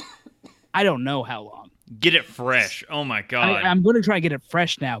I don't know how long. Get it fresh. Oh my god. I'm going to try and get it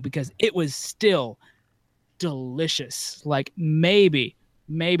fresh now because it was still delicious. Like maybe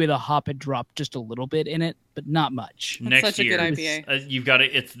the hop had dropped just a little bit in it, but not much. That's Next such a year, good IPA. You've got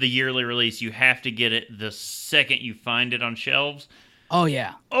it. It's the yearly release. You have to get it the second you find it on shelves. Oh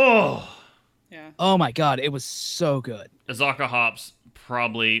yeah. Oh, Yeah. Oh my god, it was so good. Azaka hops,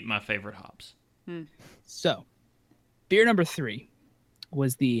 probably my favorite hops. So, beer number 3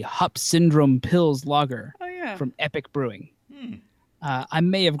 was the Hop Syndrome Pils Lager Oh, yeah. from Epic Brewing. I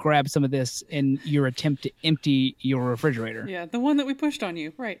may have grabbed some of this in your attempt to empty your refrigerator. Yeah, the one that we pushed on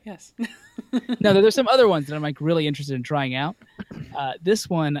you. Right, yes. No, there's some other ones that I'm like really interested in trying out. This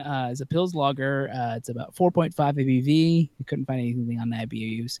one is a Pils Lager. It's about 4.5 ABV. I couldn't find anything on the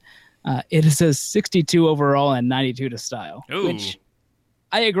IBUs. It says 62 overall and 92 to style, Ooh. which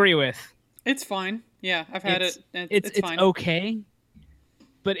I agree with. It's fine. Yeah, I've had It's- it. It's fine. okay,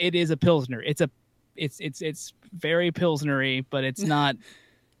 but it is a pilsner. It's very pilsnery, but it's not.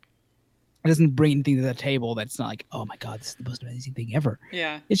 It doesn't bring anything to the table that's not like, oh my god, this is the most amazing thing ever.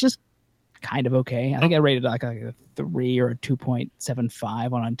 Yeah. It's just kind of okay. I think I rated it like a 3 or a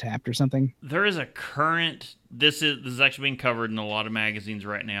 2.75 on Untapped or something. There is a current. This is actually being covered in a lot of magazines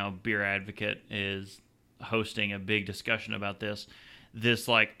right now. Beer Advocate is hosting a big discussion about this. this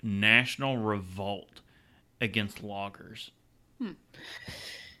like national revolt against loggers.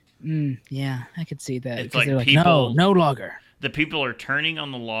 Yeah, I could see that. It's 'Cause like they're like, people- no logger. The people are turning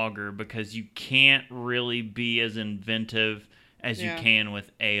on the logger because you can't really be as inventive as Yeah. you can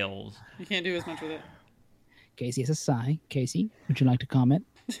with ales. You can't do as much with it. Casey has a sigh. Casey, would you like to comment?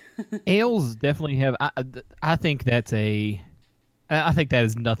 Ales definitely have. I think that's I think that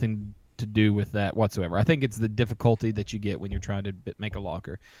has nothing to do with that whatsoever. I think it's the difficulty that you get when you're trying to make a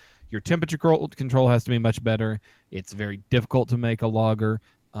lager. Your temperature control has to be much better. It's very difficult to make a lager.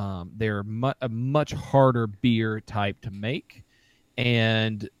 They're a much harder beer type to make,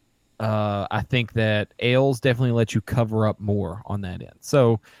 and I think that ales definitely let you cover up more on that end.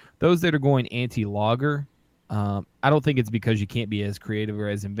 So those that are going anti-lager, I don't think it's because you can't be as creative or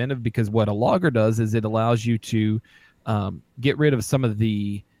as inventive, because what a lager does is it allows you to get rid of some of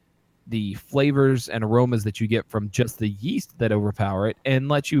the flavors and aromas that you get from just the yeast that overpower it, and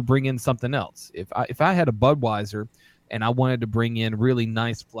let you bring in something else. If I had a Budweiser and I wanted to bring in really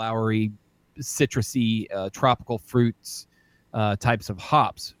nice, flowery, citrusy, tropical fruits types of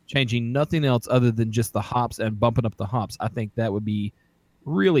hops, changing nothing else other than just the hops and bumping up the hops, I think that would be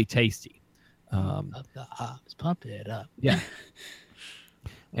really tasty. Up the hops, pump it up. Yeah.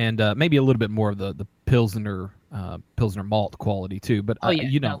 And maybe a little bit more of the Pilsner malt quality too. But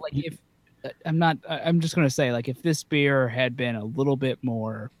if I'm just gonna say, like, if this beer had been a little bit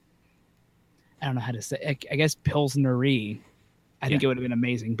more, I don't know how to say, I guess Pilsner-y, I think it would have been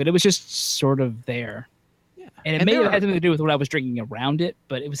amazing. But it was just sort of there. Yeah. And it may have had something to do with what I was drinking around it,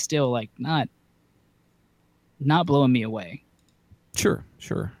 but it was still like not blowing me away. Sure.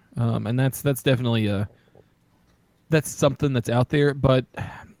 And that's definitely that's something that's out there. But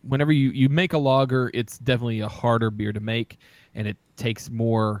whenever you make a lager, it's definitely a harder beer to make, and it takes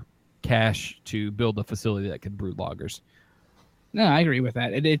more cash to build a facility that can brew lagers. No, I agree with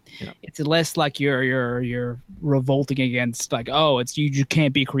that. It's less like you're revolting against, like, oh, it's you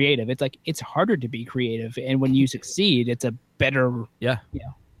can't be creative. It's like it's harder to be creative, and when you succeed, it's a better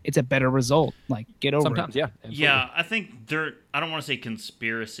it's a better result. Like, get over Sometimes, it. yeah. Absolutely. Yeah, I think I don't want to say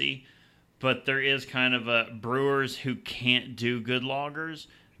conspiracy, but there is kind of a brewers who can't do good lagers,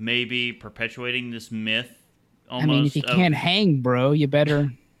 maybe perpetuating this myth. Almost, I mean, if you can't hang, bro, you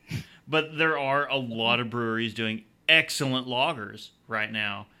better. But there are a lot of breweries doing excellent lagers right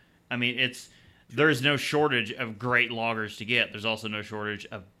now. I mean, there's no shortage of great lagers to get. There's also no shortage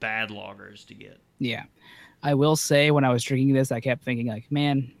of bad lagers to get. Yeah. I will say, when I was drinking this, I kept thinking, like,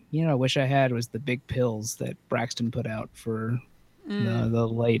 man, I wish I had was the big pills that Braxton put out for the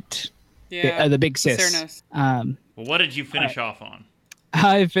late, the Big Sis. Cernos. Well, what did you finish off on?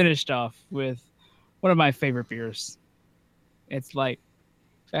 I finished off with one of my favorite beers. It's like,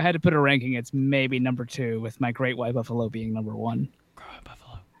 if I had to put a ranking, it's maybe number 2, with my Great White Buffalo being number 1. Great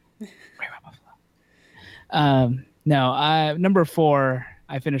Buffalo. Great White Buffalo. Number 4,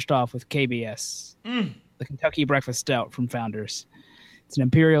 I finished off with KBS, the Kentucky Breakfast Stout from Founders. It's an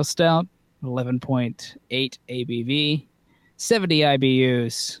Imperial Stout, 11.8 ABV, 70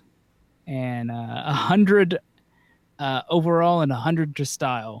 IBUs, and 100 overall and 100 to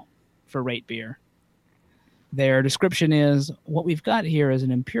style for rate beer. Their description is, what we've got here is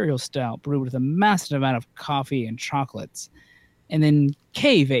an Imperial Stout brewed with a massive amount of coffee and chocolates, and then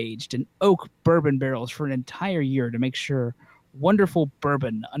cave-aged in oak bourbon barrels for an entire year to make sure wonderful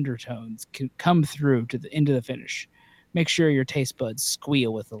bourbon undertones can come through to the into the finish. Make sure your taste buds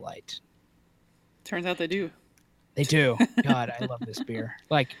squeal with the light. Turns out they do. They do. God, I love this beer.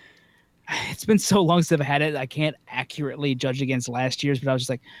 Like, it's been so long since I've had it, I can't accurately judge against last year's, but I was just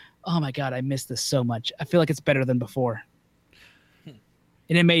like, oh my God, I miss this so much. I feel like it's better than before. And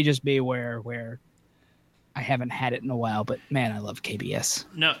it may just be where I haven't had it in a while, but man, I love KBS.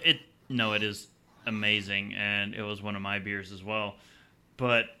 No, it is amazing, and it was one of my beers as well.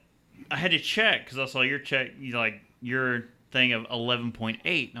 But I had to check because I saw your your thing of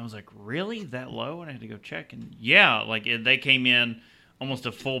 11.8, and I was like, really, that low? And I had to go check, and they came in almost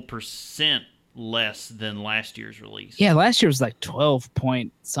a full % less than last year's release. Yeah, last year was like 12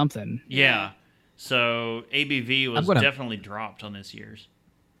 point something. Yeah. So ABV was definitely dropped on this year's.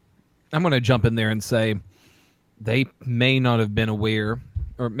 I'm going to jump in there and say they may not have been aware,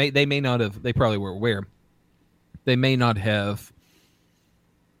 or they may not have, they probably were aware. They may not have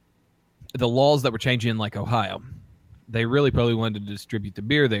the laws that were changing in like Ohio. They really probably wanted to distribute the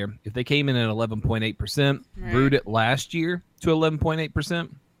beer there. If they came in at 11.8%, brewed it last year to 11.8%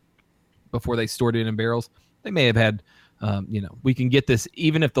 before they stored it in barrels, they may have had, we can get this,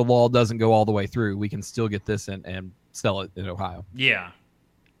 even if the law doesn't go all the way through, we can still get this and sell it in Ohio. Yeah.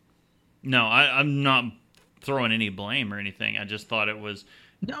 No, I'm not throwing any blame or anything. I just thought it was.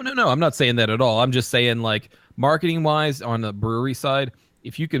 No. I'm not saying that at all. I'm just saying, like, marketing wise, on the brewery side,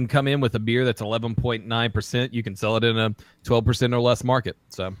 if you can come in with a beer that's 11.9%, you can sell it in a 12% or less market.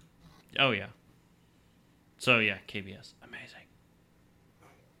 So, Oh yeah. So yeah, KBS, amazing.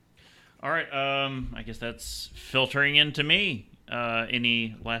 All right, I guess that's filtering into me.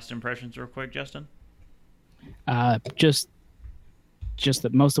 Any last impressions, real quick, Justin? Just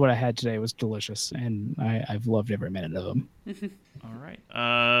that most of what I had today was delicious, and I've loved every minute of them. All right.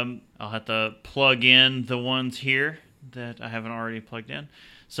 I'll have to plug in the ones here that I haven't already plugged in.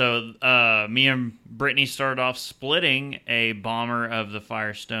 So me and Brittany started off splitting a bomber of the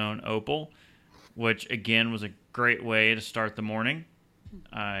Firestone Opal, which again was a great way to start the morning.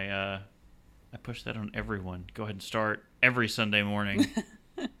 I push that on everyone. Go ahead and start every Sunday morning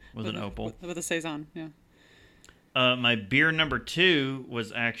with an Opal. With a Saison, yeah. My beer number 2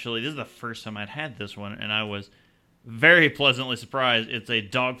 was actually, this is the first time I'd had this one, and I was very pleasantly surprised. It's a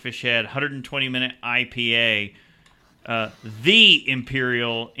Dogfish Head 120-minute IPA, the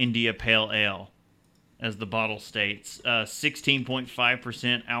Imperial India Pale Ale, as the bottle states.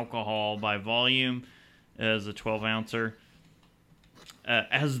 16.5% alcohol by volume as a 12-ouncer.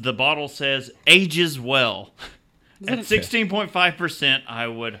 As the bottle says, ages well. At 16.5%, I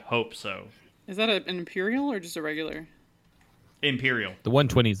would hope so. Is that an Imperial or just a regular? Imperial. the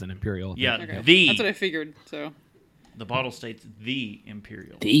 120 is an Imperial. I think. Yeah, Okay. That's what I figured, so. the bottle states the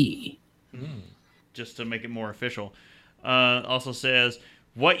Imperial. Just to make it more official. Also says,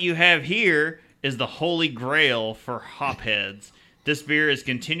 what you have here is the holy grail for hopheads. This beer is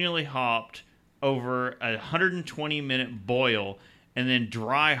continually hopped over a 120-minute boil and then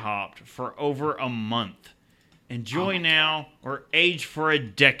dry hopped for over a month. Enjoy now or age for a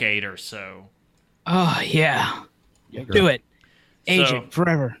decade or so. Oh yeah, do it. Age So- it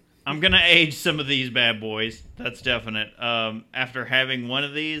forever. I'm going to age some of these bad boys. That's definite. After having one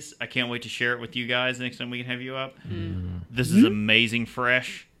of these, I can't wait to share it with you guys next time we can have you up. This is amazing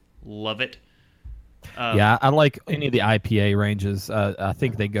fresh. Love it. Yeah, I like any of the IPA ranges. I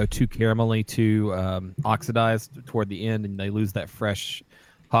think they go too caramelly, too oxidized toward the end, and they lose that fresh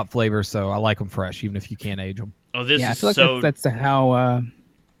hop flavor. So I like them fresh, even if you can't age them. Oh, this Yeah, I is feel like so... that's how.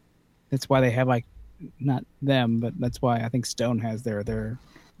 That's why they have not them, but that's why I think Stone has their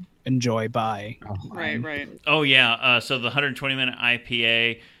enjoy by. Right. Oh, yeah. So the 120-minute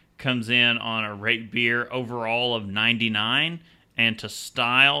IPA comes in on a rate beer overall of 99, and to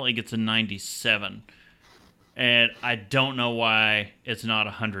style, it gets a 97. And I don't know why it's not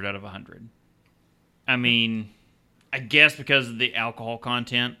 100 out of 100. I mean, I guess because of the alcohol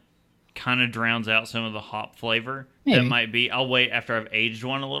content kind of drowns out some of the hop flavor. That Maybe. might be. I'll wait after I've aged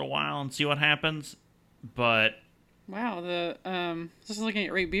one a little while and see what happens. But Wow, just looking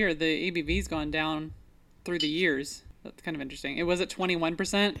at rate beer, the ABV's gone down through the years. That's kind of interesting. It was at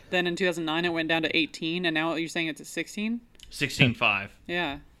 21%, then in 2009 it went down to 18, and now you're saying it's at 16? 16.5.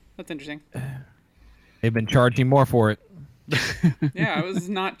 Yeah, that's interesting. They've been charging more for it. Yeah, it was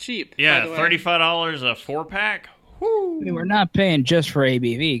not cheap. Yeah, by the way. $35 a 4-pack. I mean, we're not paying just for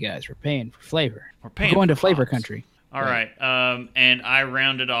ABV, guys. We're paying for flavor. We're paying going for to flavor hops. country. All right. And I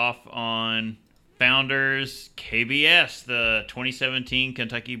rounded off on Founders KBS, the 2017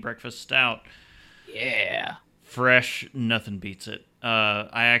 Kentucky Breakfast Stout. Yeah. Fresh, nothing beats it.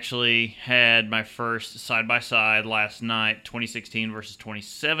 I actually had my first side-by-side last night, 2016 versus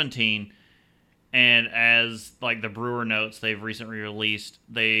 2017. And as like the brewer notes they've recently released,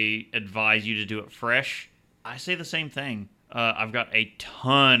 they advise you to do it fresh. I say the same thing. I've got a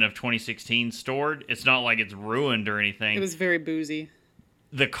ton of 2016 stored. It's not like it's ruined or anything. It was very boozy.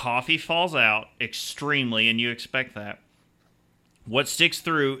 The coffee falls out extremely, and you expect that. What sticks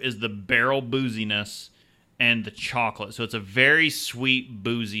through is the barrel booziness and the chocolate. So it's a very sweet,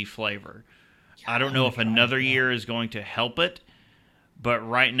 boozy flavor. I don't know if another year is going to help it, but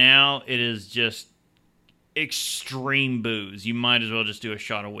right now it is just extreme booze. You might as well just do a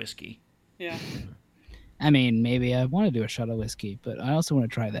shot of whiskey. Yeah. I mean, maybe I want to do a shot of whiskey, but I also want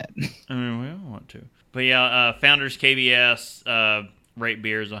to try that. I mean, we all want to. But yeah, Founders KBS rate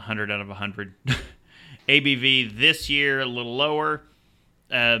beer is 100 out of 100. ABV this year a little lower.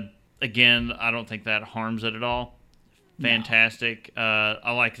 Again, I don't think that harms it at all. Fantastic.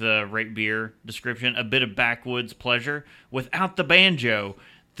 I like the rate beer description. A bit of backwoods pleasure without the banjo.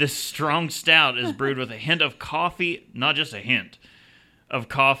 This strong stout is brewed with a hint of coffee, not just a hint, of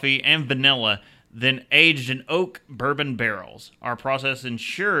coffee and vanilla, then aged in oak bourbon barrels. Our process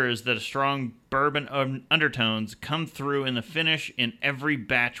ensures that strong bourbon undertones come through in the finish in every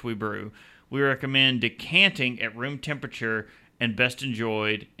batch we brew. We recommend decanting at room temperature and best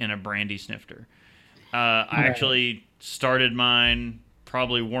enjoyed in a brandy snifter. I actually started mine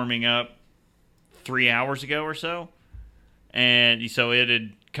probably warming up 3 hours ago or so. And so it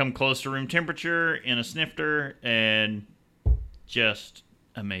had come close to room temperature in a snifter, and just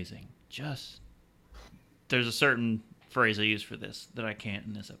amazing. There's a certain phrase I use for this that I can't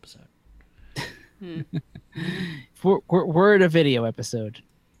in this episode. We're at a video episode.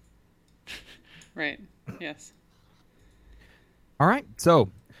 Right. Yes. All right, so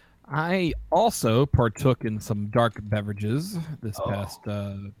I also partook in some dark beverages this past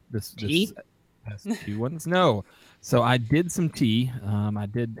this Tea? past few ones. No, so I did some tea. I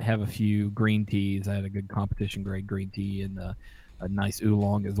did have a few green teas. I had a good competition grade green tea and a nice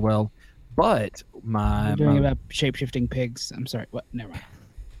oolong as well. But We're doing about shape-shifting pigs. I'm sorry. What? Never mind.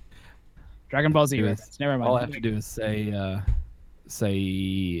 Dragon Ball Z Yes. reference. Never mind. all I have to do is say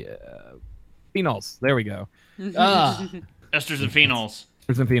phenols. There we go. Ah. Esters and phenols.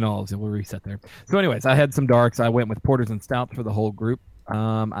 There's some phenols, and we'll reset there. So, anyways, I had some darks. I went with porters and stouts for the whole group.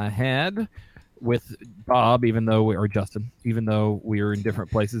 I had with Bob, or Justin, even though we were in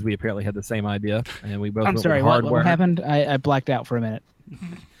different places, we apparently had the same idea, and we both. I'm went sorry. with What happened? I blacked out for a minute.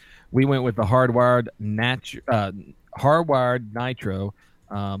 We went with the hardwired nitro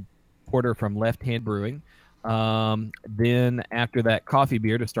porter from Left Hand Brewing. Then after that coffee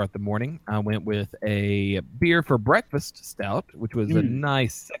beer to start the morning, I went with a beer for breakfast stout, which was a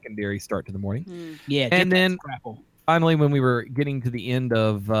nice secondary start to the morning. Yeah. And then Scrapple. finally, when we were getting to the end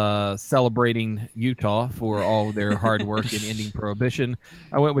of celebrating Utah for all their hard work in ending prohibition,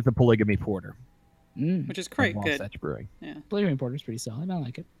 I went with the polygamy porter Which is from quite good. Wasatch Brewing. Yeah. Polygamy Porter's pretty solid. I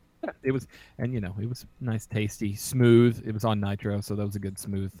like it. It was, and it was nice, tasty, smooth. It was on nitro, so that was a good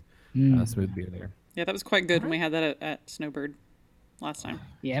smooth beer there. Yeah, that was quite good when we had that at Snowbird last time.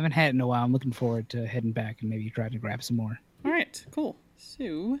 Yeah, I haven't had it in a while. I'm looking forward to heading back and maybe trying to grab some more. All right, cool.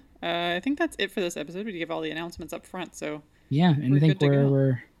 So, I think that's it for this episode. We give all the announcements up front, so Yeah, and We're I think good to go.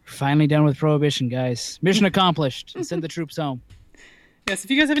 we're finally done with Prohibition, guys. Mission accomplished. Send the troops home. yes, if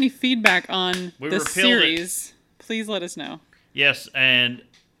you guys have any feedback on We this repealed it. series, please let us know. Yes, and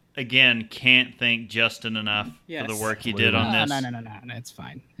again, can't thank Justin enough for Yes. the work he did on No, this. no, it's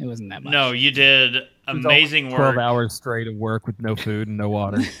fine. It wasn't that much. No, you did It was amazing almost 12 work. hours straight of work with no food and no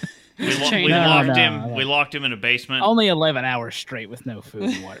water. We Change. locked No, him. no, We locked him in a basement. Only 11 hours straight with no food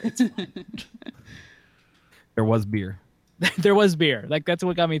and water. It's fine. There was beer. There was beer. That's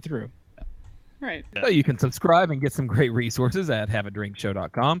what got me through. Right. So you can subscribe and get some great resources at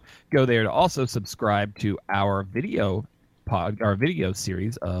haveadrinkshow.com. Go there to also subscribe to our video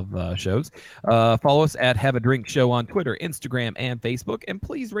series of shows. Follow us at Have a Drink Show on Twitter, Instagram, and Facebook. And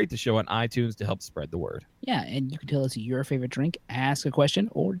please rate the show on iTunes to help spread the word. Yeah, and you can tell us your favorite drink, ask a question,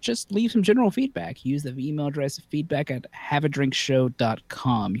 or just leave some general feedback. Use the email address feedback at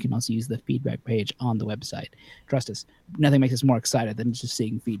haveadrinkshow.com. You can also use the feedback page on the website. Trust us, nothing makes us more excited than just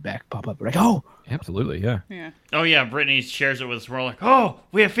seeing feedback pop up. We're like, oh, Absolutely, yeah. Yeah. Oh yeah, Brittany shares it with us. We're like, oh,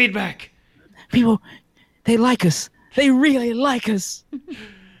 we have feedback. people, they like us. They really like us.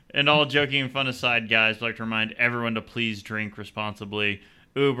 And all joking and fun aside, guys, I'd like to remind everyone to please drink responsibly.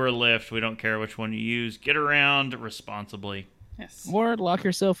 Uber, Lyft, we don't care which one you use. Get around responsibly. Yes. Or lock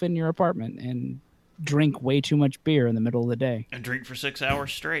yourself in your apartment and drink way too much beer in the middle of the day. And drink for 6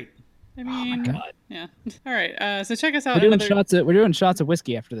 hours straight. I mean, God. yeah. All right. So check us out. We're doing another- we're doing shots of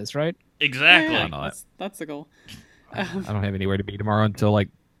whiskey after this, right? Exactly. Yeah, not? that's the goal. I don't have anywhere to be tomorrow until like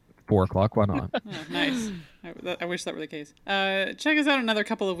 4 o'clock. Why not? Oh, nice. I wish that were the case. Check us out another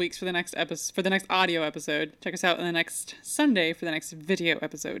couple of weeks for the next for the next audio episode. Check us out on the next Sunday for the next video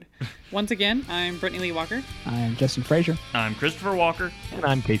episode. Once again, I'm Brittany Lee Walker. I'm Justin Frazier. I'm Christopher Walker. And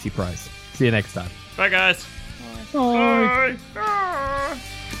I'm Casey Price. See you next time. Bye, guys. Bye. Bye.